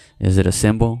 Is it a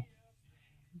symbol?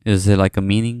 Is it like a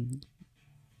meaning?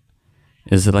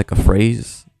 Is it like a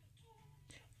phrase?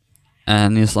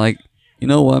 And it's like, you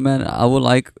know what, man? I would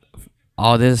like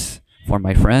all this for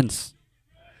my friends.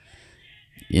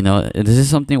 This is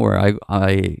something where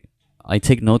I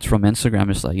take notes from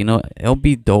Instagram. It's like, it'll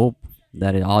be dope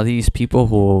that all these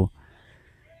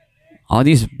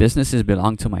businesses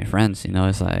belong to my friends.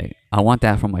 It's like, I want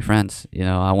that for my friends.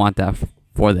 I want that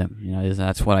for them.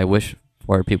 That's what I wish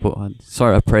for people.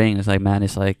 Sort of praying. It's like, man,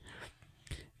 it's like,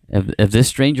 if this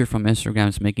stranger from Instagram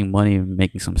is making money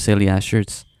making some silly ass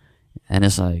shirts, and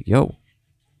it's like, yo,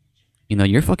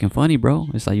 you're fucking funny, bro.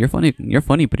 It's like, you're funny,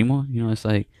 primo. It's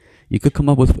like, you could come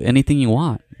up with anything you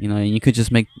want, and you could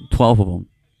just make 12 of them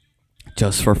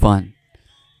just for fun.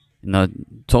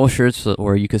 12 shirts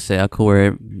where you could say I could wear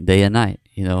it day and night,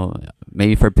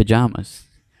 maybe for pajamas,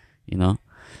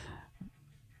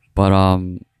 but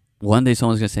one day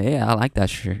someone's gonna say, hey, I like that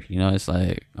shirt. It's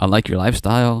like, I like your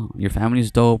lifestyle, your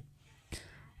family's dope,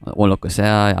 or lo que sea.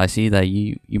 I see that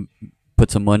you put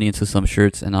some money into some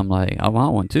shirts, and I'm like, I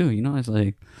want one too. It's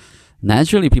like,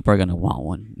 naturally people are gonna want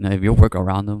one. If you work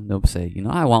around them, they'll say,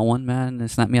 I want one, man.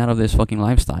 Snap me out of this fucking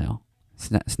lifestyle.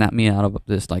 Snap me out of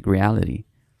this like reality.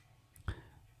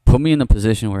 Put me in a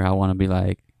position where I want to be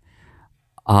like,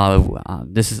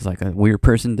 this is like a weird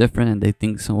person, different, and they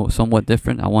think somewhat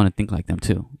different. I want to think like them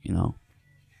too.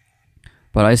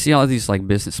 But I see all these like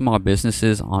small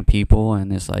businesses on people,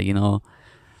 and it's like, on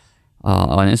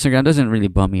Instagram doesn't really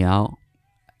bum me out.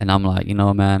 And I'm like,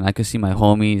 man, I could see my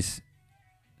homies'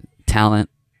 talent,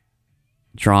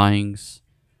 drawings,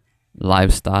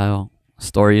 lifestyle,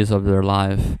 stories of their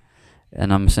life.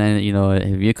 And I'm saying,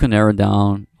 if you could narrow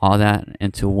down all that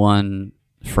into one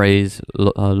phrase,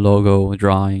 logo,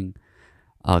 drawing,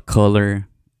 color,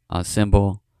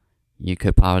 symbol, you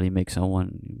could probably make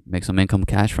some income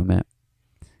cash from it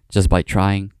just by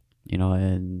trying.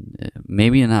 And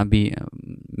maybe not be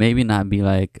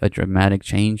like a dramatic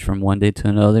change from one day to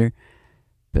another,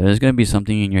 but there's gonna be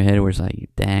something in your head where it's like,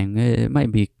 dang, it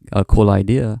might be a cool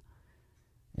idea.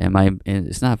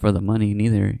 It's not for the money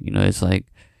neither. It's like,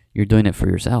 you're doing it for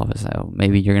yourself. It's like,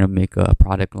 maybe you're gonna make a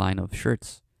product line of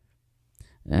shirts,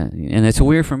 and it's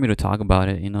weird for me to talk about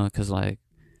it, because like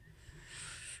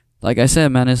I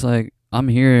said, man, it's like, I'm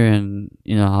here, and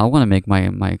I want to make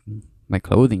my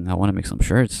clothing. I want to make some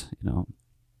shirts,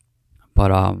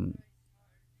 but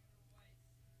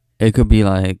it could be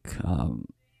like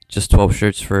just 12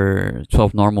 shirts for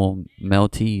 12 normal male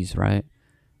tees, right?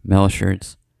 Male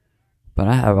shirts. But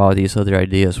I have all these other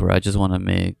ideas where I just want to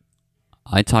make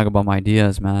I talk about my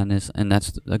ideas, man, and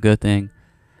that's a good thing.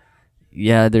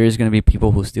 Yeah, there is gonna be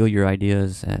people who steal your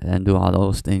ideas and do all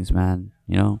those things, man.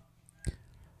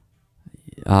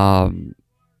 Um,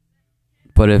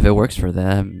 but if it works for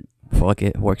them, fuck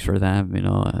it, works for them.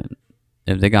 And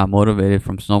if they got motivated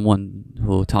from someone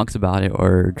who talks about it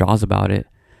or draws about it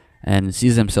and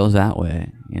sees themselves that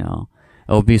way, it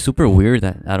would be super weird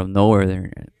that out of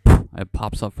nowhere it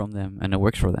pops up from them and it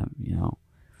works for them.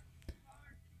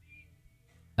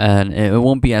 And it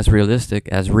won't be as realistic,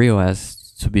 as real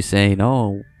as to be saying,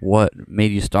 "Oh, what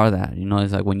made you start that?"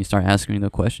 It's like when you start asking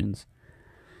the questions,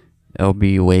 it'll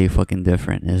be way fucking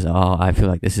different. Is oh, I feel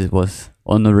like was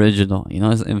unoriginal.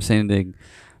 It's the same thing,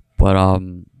 but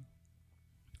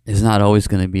it's not always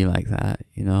gonna be like that.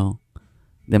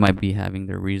 They might be having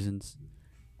their reasons,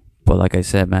 but like I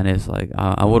said, man, it's like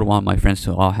I would want my friends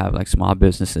to all have like small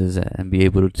businesses and be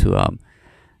able to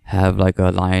have like a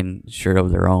line shirt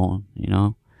of their own.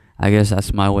 I guess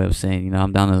that's my way of saying,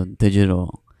 I'm down to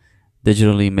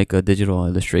digitally make a digital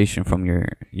illustration from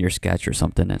your sketch or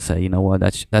something and say, you know what,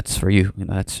 that's for you.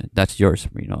 That's yours.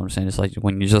 You know what I'm saying? It's like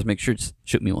when you just make sure,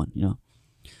 shoot me one.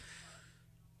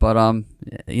 But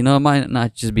it might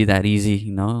not just be that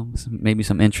easy. Maybe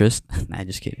some interest. Nah,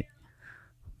 just kidding.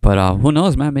 But who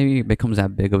knows, man? Maybe it becomes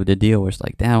that big of a deal where it's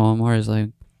like, damn, Omar is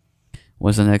like,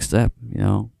 what's the next step?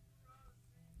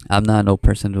 I'm not no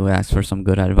person to ask for some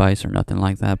good advice or nothing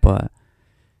like that, but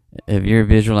if you're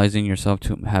visualizing yourself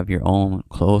to have your own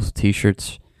clothes,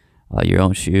 t-shirts, your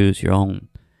own shoes, your own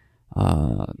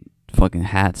fucking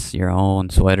hats, your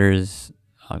own sweaters,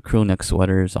 crew neck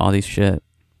sweaters, all these shit,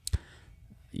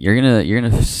 you're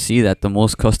gonna see that the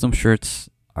most custom shirts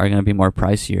are gonna be more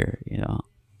pricier,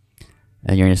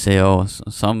 and you're gonna say, oh,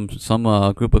 some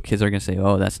group of kids are gonna say,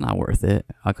 oh, that's not worth it.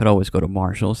 I could always go to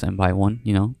Marshalls and buy one.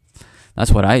 That's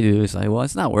what I do. It's like, well,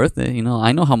 it's not worth it.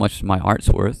 I know how much my art's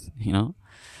worth.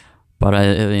 But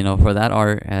for that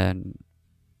art, and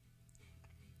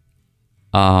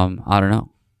I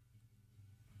don't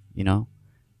know.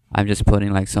 I'm just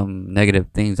putting like some negative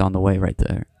things on the way right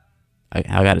there.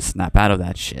 I gotta snap out of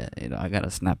that shit. I gotta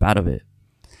snap out of it.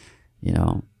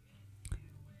 And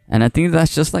I think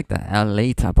that's just like the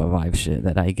LA type of vibe shit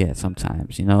that I get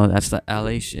sometimes. That's the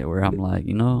LA shit where I'm like,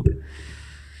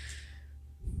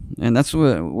 and that's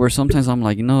where sometimes I'm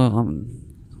like,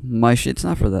 my shit's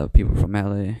not for the people from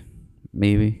LA.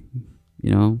 Maybe,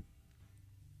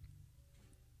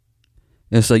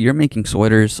 it's like you're making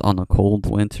sweaters on a cold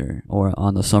winter or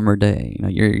on a summer day.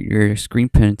 You're screen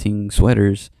printing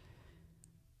sweaters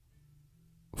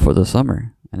for the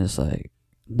summer, and it's like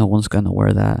no one's gonna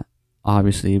wear that.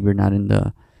 Obviously, if you're not in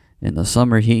the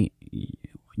summer heat,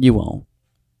 you won't.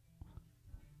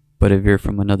 But if you're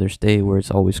from another state where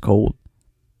it's always cold,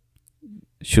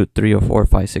 shoot 3 or 4,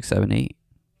 5, 6, 7, 8.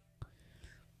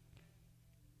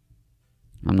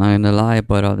 I'm not gonna lie,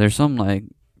 but there's some like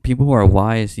people who are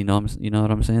wise. You know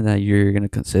what I'm saying? That you're gonna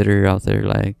consider out there,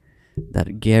 like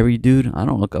that Gary dude. I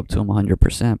don't look up to him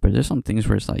 100%, but there's some things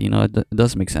where it's like, it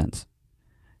does make sense.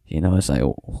 It's like,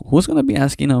 who's gonna be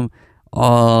asking him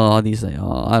all these like,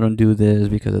 oh, I don't do this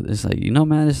because it's like,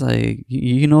 man, it's like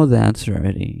you know the answer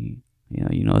already.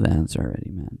 You know the answer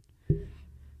already, man.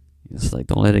 It's like,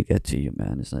 don't let it get to you,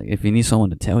 man. It's like, if you need someone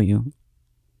to tell you,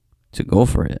 to go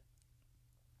for it.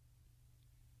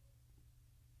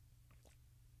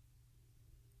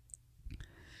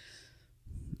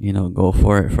 Go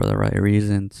for it for the right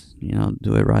reasons.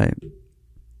 Do it right.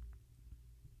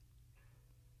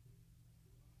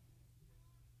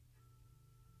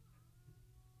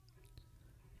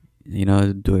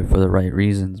 Do it for the right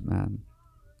reasons, man.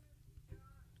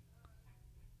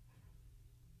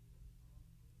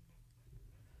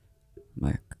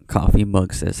 My coffee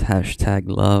mug says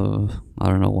 #love. I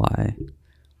don't know why.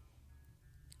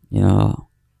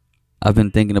 I've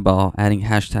been thinking about adding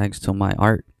hashtags to my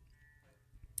art.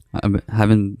 I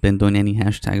haven't been doing any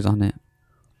hashtags on it.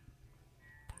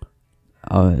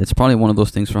 It's probably one of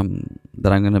those things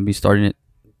that I'm gonna be starting it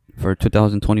for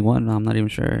 2021. I'm not even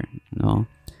sure.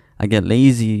 I get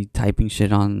lazy typing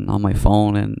shit on my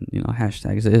phone, and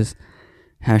hashtags this,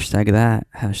 hashtag that,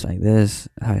 hashtag this,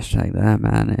 hashtag that.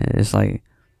 Man, it's like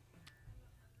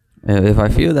if I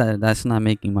feel that that's not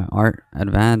making my art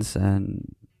advance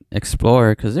and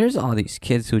explore, because there's all these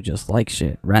kids who just like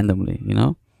shit randomly.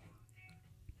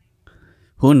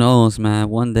 Who knows, man?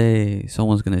 One day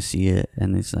someone's gonna see it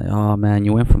and it's like, oh man,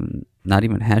 you went from not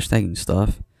even hashtagging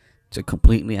stuff to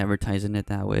completely advertising it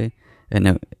that way.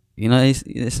 And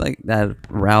it's like that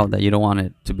route that you don't want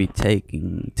it to be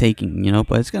taking,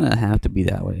 but it's gonna have to be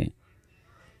that way.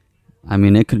 I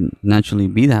mean, it could naturally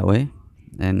be that way,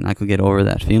 and I could get over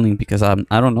that feeling because I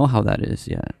don't know how that is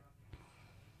yet.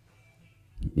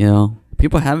 You know,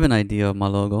 people have an idea of my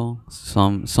logo.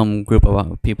 Some group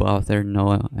of people out there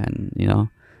know it, and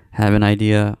have an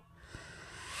idea.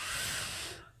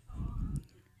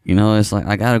 It's like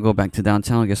I gotta go back to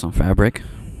downtown and get some fabric.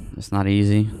 It's not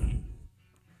easy.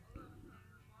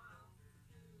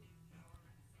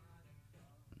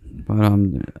 But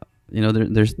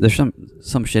there's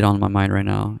some shit on my mind right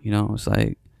now. It's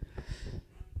like,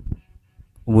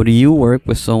 would you work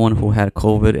with someone who had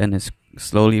COVID and is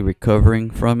slowly recovering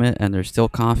from it and they're still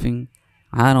coughing?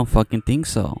 I don't fucking think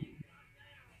so.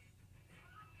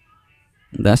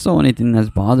 That's the only thing that's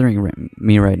bothering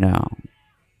me right now.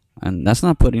 And that's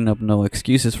not putting up no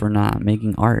excuses for not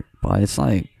making art. But it's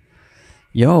like,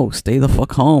 yo, stay the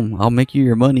fuck home. I'll make you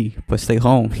your money, but stay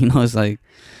home. It's like,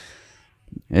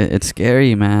 it's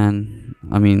scary, man.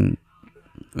 I mean,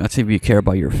 that's if you care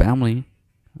about your family,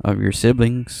 of your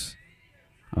siblings,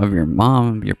 of your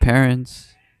mom, your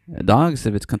parents, dogs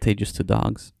if it's contagious to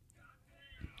dogs.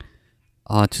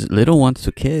 Just little ones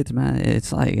to kids, man.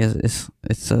 It's like it's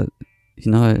a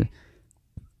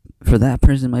for that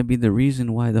person might be the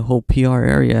reason why the whole PR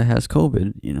area has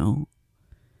COVID.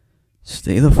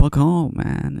 Stay the fuck home,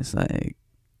 man. It's like,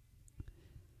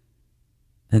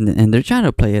 and they're trying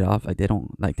to play it off like they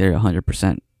don't, like they're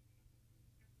 100%.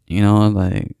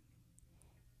 Like,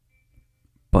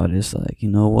 but it's like, you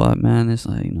know what, man? It's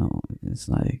like, it's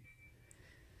like,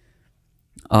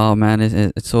 oh man,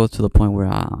 it's so to the point where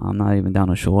I'm not even down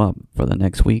to show up for the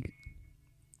next week.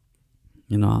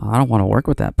 I don't want to work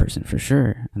with that person for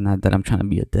sure. And not that I'm trying to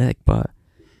be a dick, but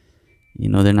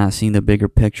they're not seeing the bigger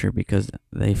picture because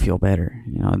they feel better.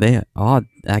 They all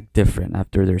act different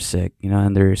after they're sick,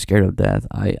 and they're scared of death.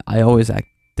 I always act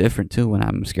different too when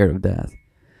I'm scared of death.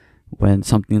 When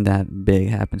something that big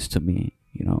happens to me,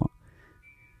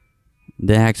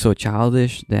 they act so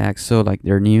childish. They act so like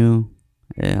they're new.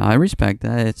 Yeah, I respect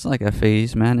that. It's like a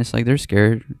phase, man. It's like they're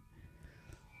scared.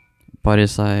 But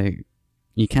it's like,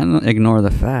 you can't ignore the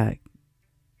fact.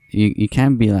 You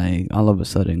can't be like all of a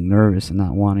sudden nervous and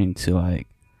not wanting to like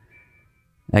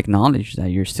acknowledge that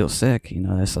you're still sick.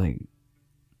 That's like,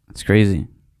 it's crazy.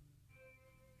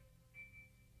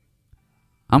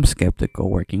 I'm skeptical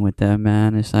working with them,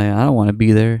 man. It's like, I don't want to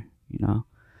be there.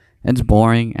 It's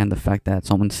boring, and the fact that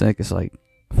someone's sick is like,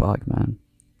 fuck, man.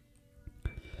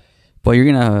 But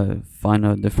you're gonna find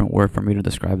a different word for me to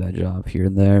describe that job here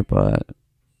and there, but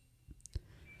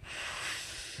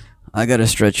I gotta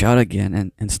stretch out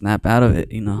again and snap out of it.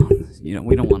 We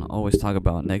don't want to always talk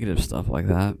about negative stuff like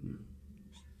that.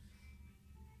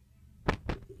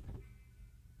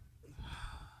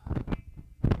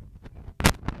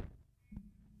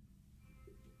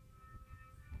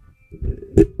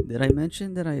 Did I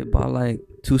mention that I bought like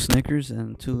 2 Snickers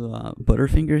and 2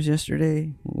 Butterfingers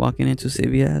yesterday walking into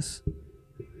CVS?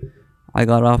 I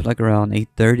got off like around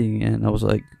 8:30, and I was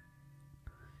like,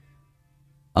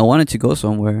 I wanted to go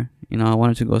somewhere. I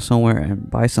wanted to go somewhere and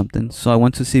buy something, so I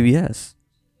went to CVS.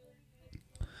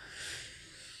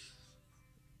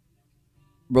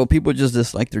 Bro, people just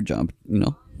dislike their job.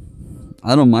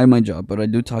 I don't mind my job, but I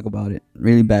do talk about it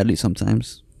really badly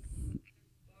sometimes.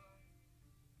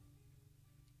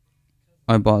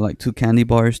 I bought like 2 candy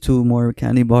bars, 2 more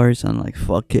candy bars, and I'm like,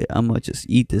 fuck it, I'm gonna just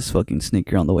eat this fucking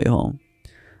Snicker on the way home.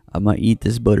 I'm gonna eat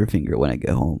this Butterfinger when I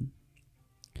get home.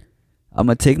 I'm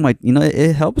gonna take my,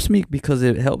 it helps me because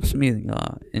it helps me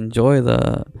enjoy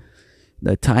the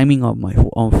timing of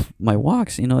my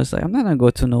walks. It's like, I'm not gonna go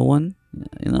to no one.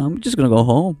 I'm just gonna go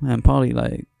home and probably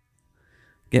like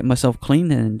get myself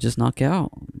clean and just knock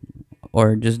out,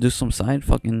 or just do some side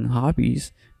fucking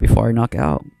hobbies before I knock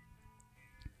out.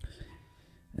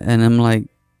 And I'm like,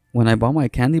 when I bought my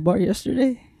candy bar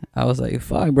yesterday, I was like,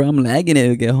 fuck, bro, I'm lagging it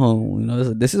to get home. It's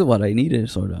like, this is what I needed,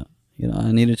 sort of.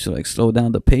 I needed to like slow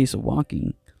down the pace of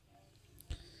walking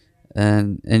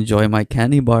and enjoy my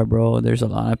candy bar, bro. There's a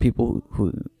lot of people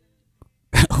who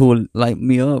who light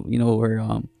me up,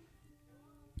 where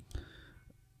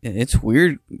it's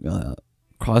weird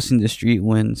crossing the street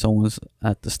when someone's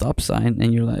at the stop sign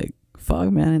and you're like,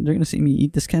 fuck, man, they're gonna see me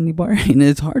eat this candy bar. And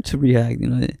it's hard to react.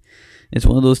 It's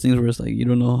one of those things where it's like, you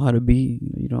don't know how to be.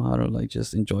 You don't know how to like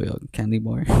just enjoy a candy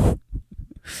bar.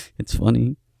 It's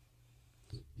funny.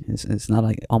 It's not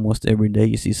like almost every day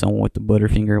you see someone with the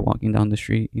Butterfinger walking down the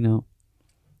street.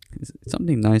 It's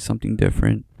something nice, something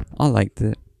different. I liked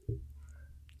it.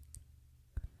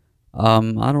 I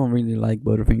don't really like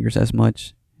Butterfingers as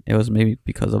much. It was maybe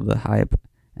because of the hype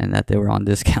and that they were on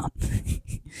discount.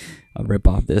 A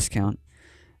rip-off discount.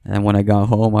 And when I got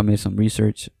home, I made some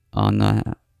research on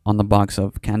the box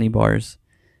of candy bars.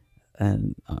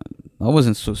 And I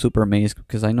wasn't so super amazed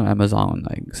because I know Amazon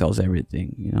like sells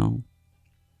everything.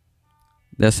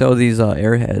 They sell these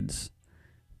Airheads,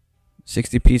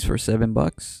 60 piece for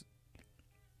 $7.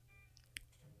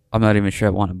 I'm not even sure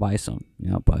I want to buy some,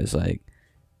 but it's like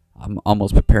I'm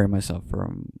almost preparing myself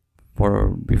for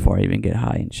before I even get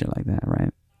high and shit like that,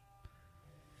 right?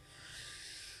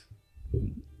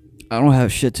 I don't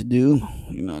have shit to do.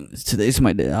 Today's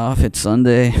my day off. It's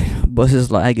Sunday.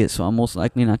 Buses lag it, so I'm most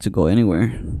likely not to go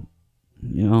anywhere. I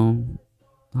don't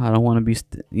want to be.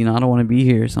 I don't want to be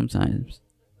here sometimes.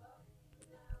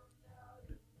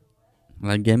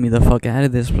 Like, get me the fuck out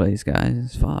of this place,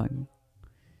 guys. Fuck.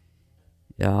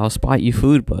 Yeah, I'll spot you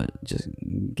food, but just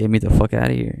get me the fuck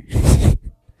out of here.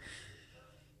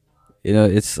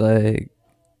 It's like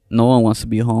no one wants to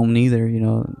be home neither.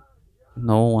 No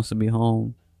one wants to be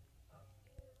home.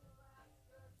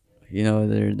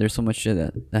 There's so much shit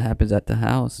that happens at the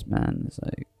house, man. It's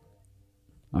like,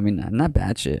 I mean, not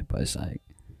bad shit, but it's like,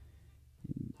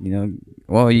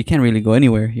 well, you can't really go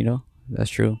anywhere, That's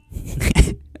true.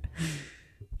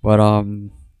 But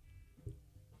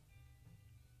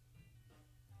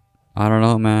I don't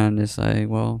know, man. It's like,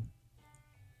 well,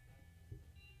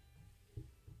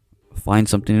 find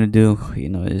something to do.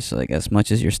 It's like, as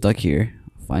much as you're stuck here,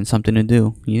 find something to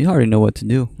do. You already know what to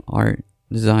do. Art,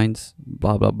 designs,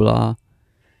 blah blah blah.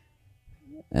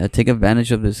 Take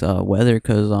advantage of this weather,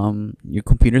 because your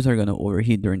computers are gonna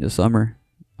overheat during the summer.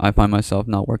 I find myself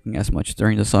not working as much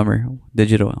during the summer,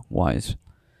 digital wise.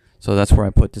 So that's where I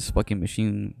put this fucking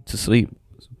machine to sleep.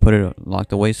 Put it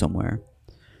locked away somewhere.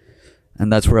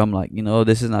 And that's where I'm like,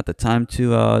 this is not the time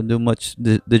to do much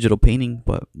digital painting,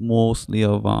 but mostly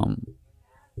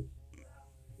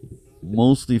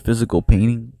physical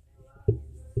painting.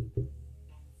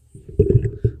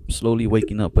 I'm slowly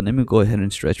waking up, but let me go ahead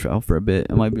and stretch out for a bit.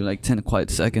 It might be like 10 quiet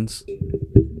seconds.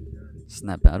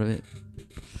 Snap out of it.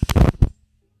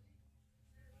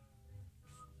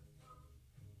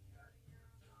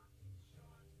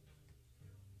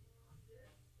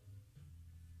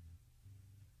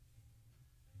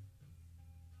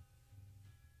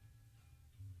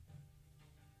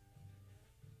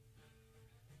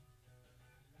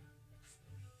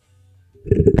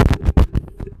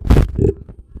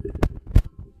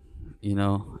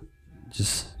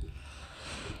 Just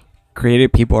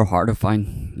creative people are hard to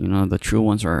find. The true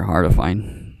ones are hard to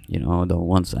find. The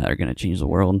ones that are gonna change the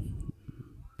world.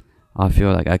 I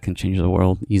feel like I can change the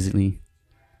world easily,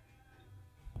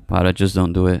 but I just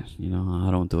don't do it.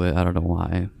 I don't do it. I don't know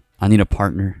why. I need a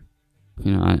partner.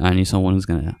 I need someone who's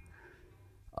gonna.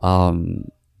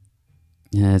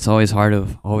 Yeah, it's always hard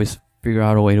to always figure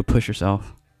out a way to push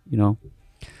yourself.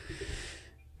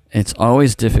 It's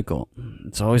always difficult.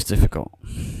 It's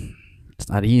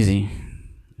not easy.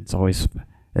 It's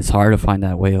hard to find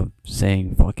that way of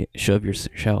saying fuck it. Shove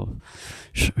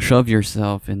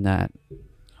yourself in that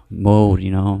mode.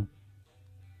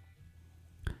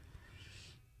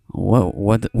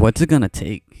 What's it gonna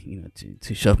take,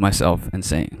 to shove myself and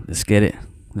say, let's get it.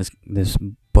 Let's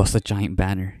bust a giant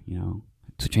banner,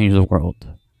 to change the world.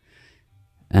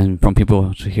 And from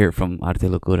people to hear it from Arte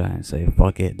Locura and say,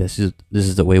 fuck it, this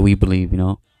is the way we believe,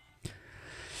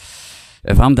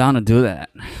 If I'm down to do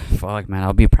that, fuck, man,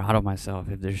 I'll be proud of myself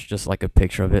if there's just like a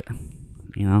picture of it,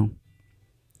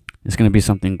 It's gonna be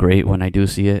something great when I do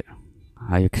see it.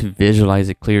 I can visualize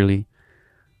it clearly.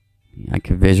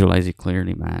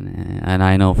 Man. And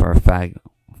I know for a fact,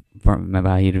 for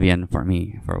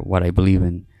me, for what I believe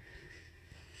in,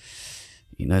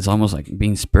 it's almost like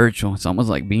being spiritual. It's almost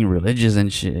like being religious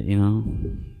and shit,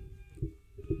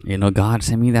 God,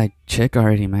 send me that chick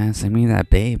already, man. Send me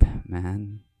that babe,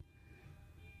 man.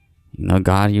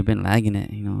 God, you've been lagging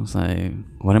it. It's like,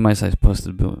 what am I supposed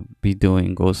to be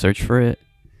doing? Go search for it?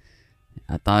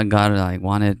 I thought God like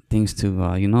wanted things to,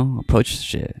 approach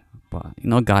shit. But,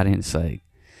 God, it's like,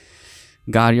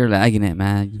 God, you're lagging it,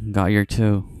 man. God, you're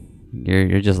too.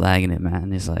 You're just lagging it,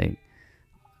 man. It's like,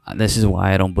 this is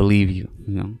why I don't believe you,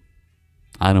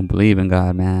 I don't believe in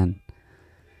God, man.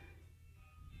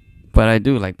 But I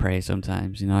do like pray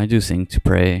sometimes, I do sing to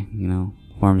pray,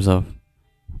 forms of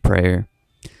prayer.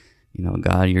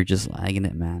 God, you're just lagging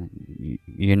it, man.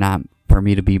 You're not for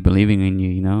me to be believing in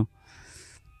you,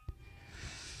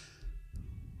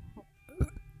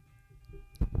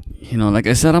 Like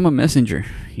I said, I'm a messenger,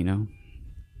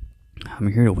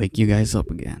 I'm here to wake you guys up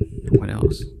again. What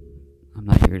else? I'm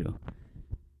not here to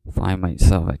find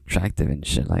myself attractive and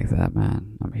shit like that,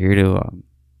 man. I'm here to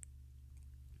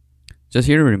just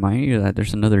here to remind you that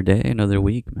there's another day, another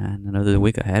week, man, another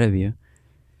week ahead of you,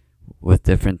 with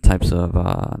different types of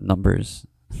numbers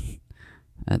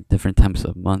at different times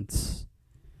of months.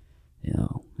 You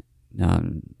know,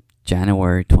 um,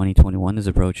 January 2021 is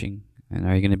approaching, and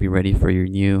are you gonna be ready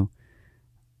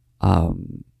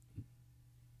um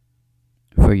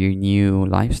for your new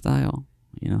lifestyle?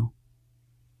 You know,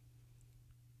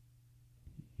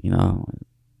 you know.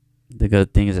 The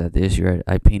good thing is that this year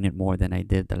I painted more than I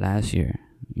did the last year.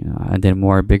 You know, I did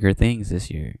more bigger things this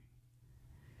year.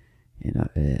 You know,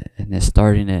 and it's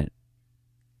starting at.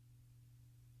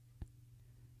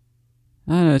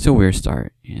 I don't know, it's a weird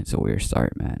start. Yeah, it's a weird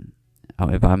start, man.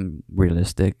 If I'm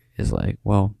realistic, it's like,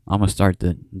 well, I'm gonna start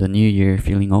the new year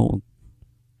feeling old.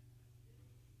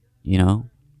 You know,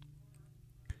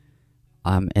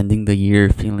 I'm ending the year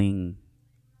feeling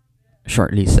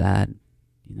shortly sad.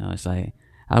 You know, it's like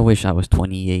I wish I was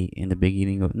 28 in the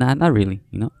beginning of. Nah, not really.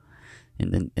 You know,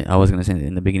 and then I was gonna say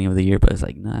in the beginning of the year, but it's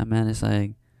like, nah, man. It's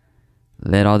like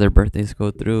let all their birthdays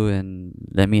go through and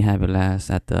let me have it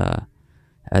last at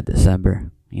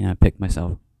December. You know, pick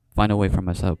myself, find a way for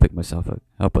myself, pick myself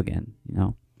up again. You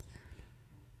know,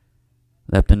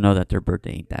 let them know that their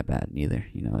birthday ain't that bad neither.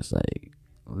 You know, it's like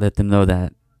let them know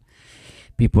that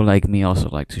people like me also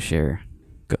like to share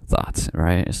good thoughts,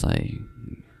 right? It's like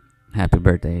happy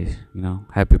birthdays, you know,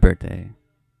 happy birthday,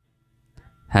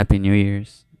 happy New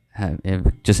Year's.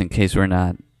 Just in case we're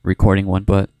not recording one,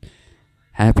 but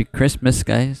happy Christmas,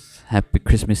 guys. Happy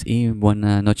Christmas Eve,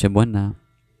 buena noche buena.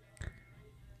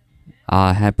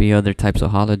 Happy other types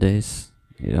of holidays.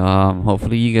 You know,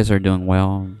 hopefully you guys are doing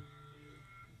well.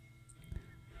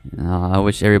 I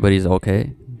wish everybody's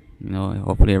okay. You know,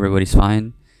 hopefully everybody's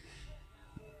fine.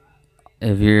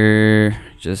 If you're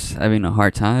just having a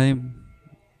hard time,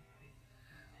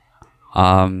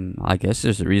 I guess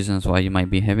there's reasons why you might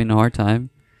be having a hard time.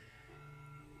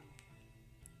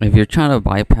 If you're trying to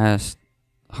bypass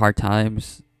hard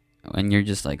times and you're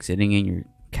just like sitting in your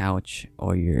couch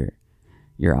or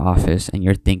your office and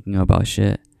you're thinking about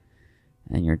shit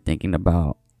and you're thinking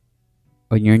about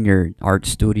or you're in your art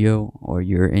studio or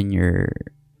you're in your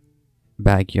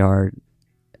backyard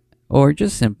or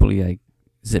just simply like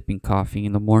sipping coffee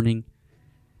in the morning,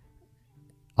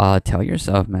 tell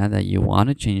yourself, man, that you want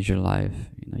to change your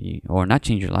life. You know, or not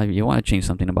change your life. You want to change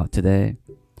something about today.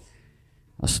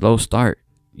 A slow start.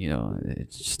 You know,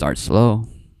 it starts slow.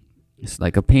 It's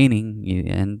like a painting,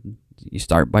 and you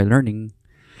start by learning,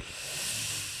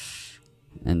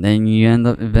 and then you end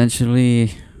up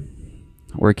eventually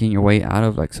working your way out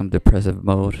of like some depressive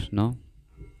mode. No,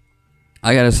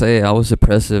 I gotta say, I was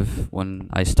depressive when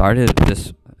I started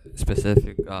this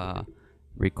specific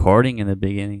recording in the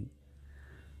beginning.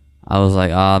 I was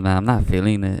like, oh man, I'm not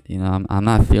feeling it. You know, I'm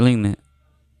not feeling it.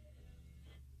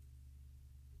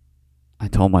 I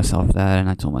told myself that, and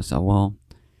I told myself, well,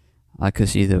 I could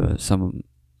see there was some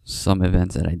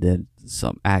events that I did,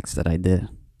 some acts that I did.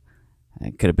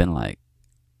 It could have been like,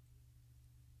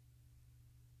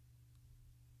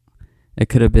 it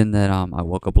could have been that I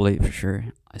woke up late for sure.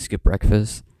 I skipped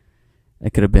breakfast.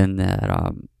 It could have been that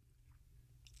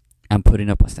I'm putting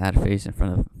up a sad face in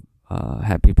front of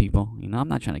happy people. You know, I'm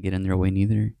not trying to get in their way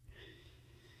neither.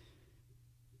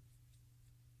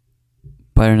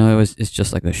 But I don't know. It's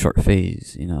just like a short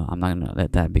phase. You know, I'm not gonna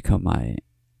let that become my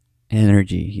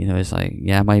energy. You know, it's like,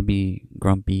 yeah, I might be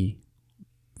grumpy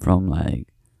from like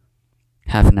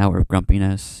half an hour of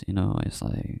grumpiness. You know, it's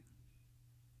like,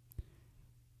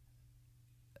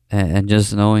 and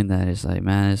just knowing that it's like,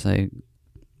 man, it's like,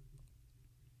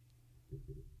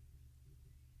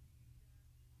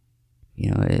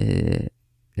 you know,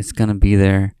 it's gonna be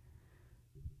there.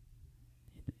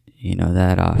 You know,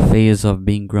 that phase of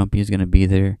being grumpy is gonna be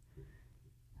there,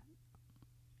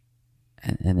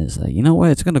 and it's like, you know what,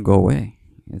 it's gonna go away.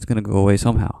 It's gonna go away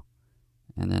somehow,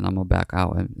 and then I'm gonna back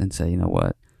out and say, you know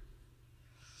what,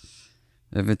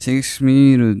 if it takes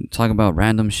me to talk about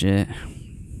random shit,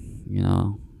 you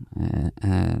know,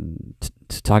 and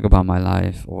to talk about my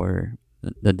life or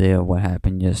the day of what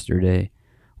happened yesterday,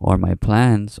 or my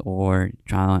plans, or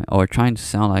trying to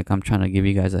sound like I'm trying to give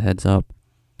you guys a heads up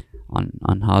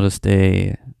on how to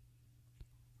stay.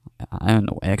 I am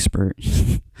no expert.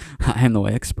 I am no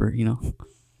expert, you know,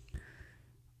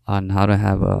 on how to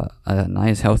have a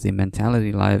nice, healthy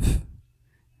mentality life.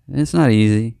 It's not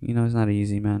easy, you know. It's not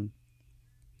easy, man.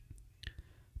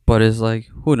 But it's like,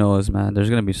 who knows, man? There's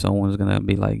gonna be someone who's gonna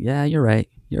be like, yeah, you're right.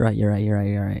 You're right. You're right. You're right.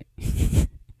 You're right.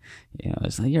 You know,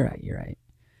 it's like, you're right. You're right.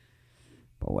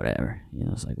 But whatever. You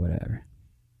know, it's like, whatever.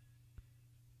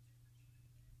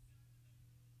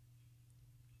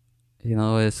 You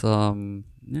know, it's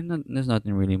there's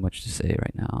nothing really much to say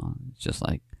right now. It's just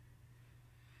like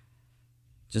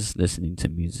just listening to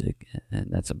music, and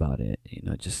that's about it. You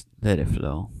know, just let it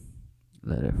flow,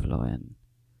 and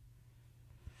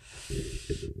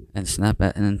and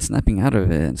snapping out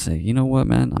of it and say, you know what,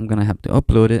 man, I'm gonna have to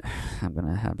upload it. I'm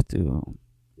gonna have to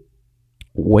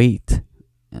wait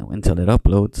until it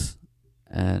uploads.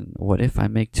 And what if I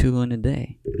make two in a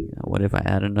day? What if I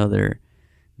add another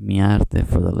Arte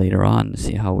for the later on to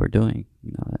see how we're doing?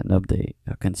 An update,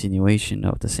 a continuation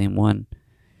of the same one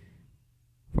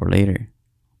for later.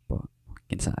 But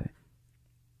quién sabe.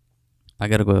 I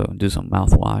gotta go do some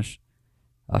mouthwash.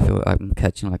 I feel I'm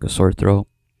catching like a sore throat.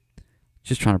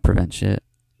 Just trying to prevent shit.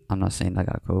 I'm not saying I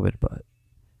got COVID, but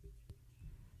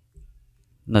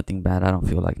nothing bad. I don't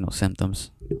feel like no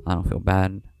symptoms. I don't feel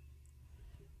bad.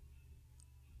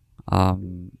 I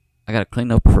gotta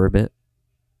clean up for a bit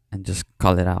and just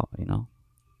call it out.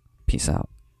 Peace out.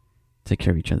 Take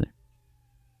care of each other.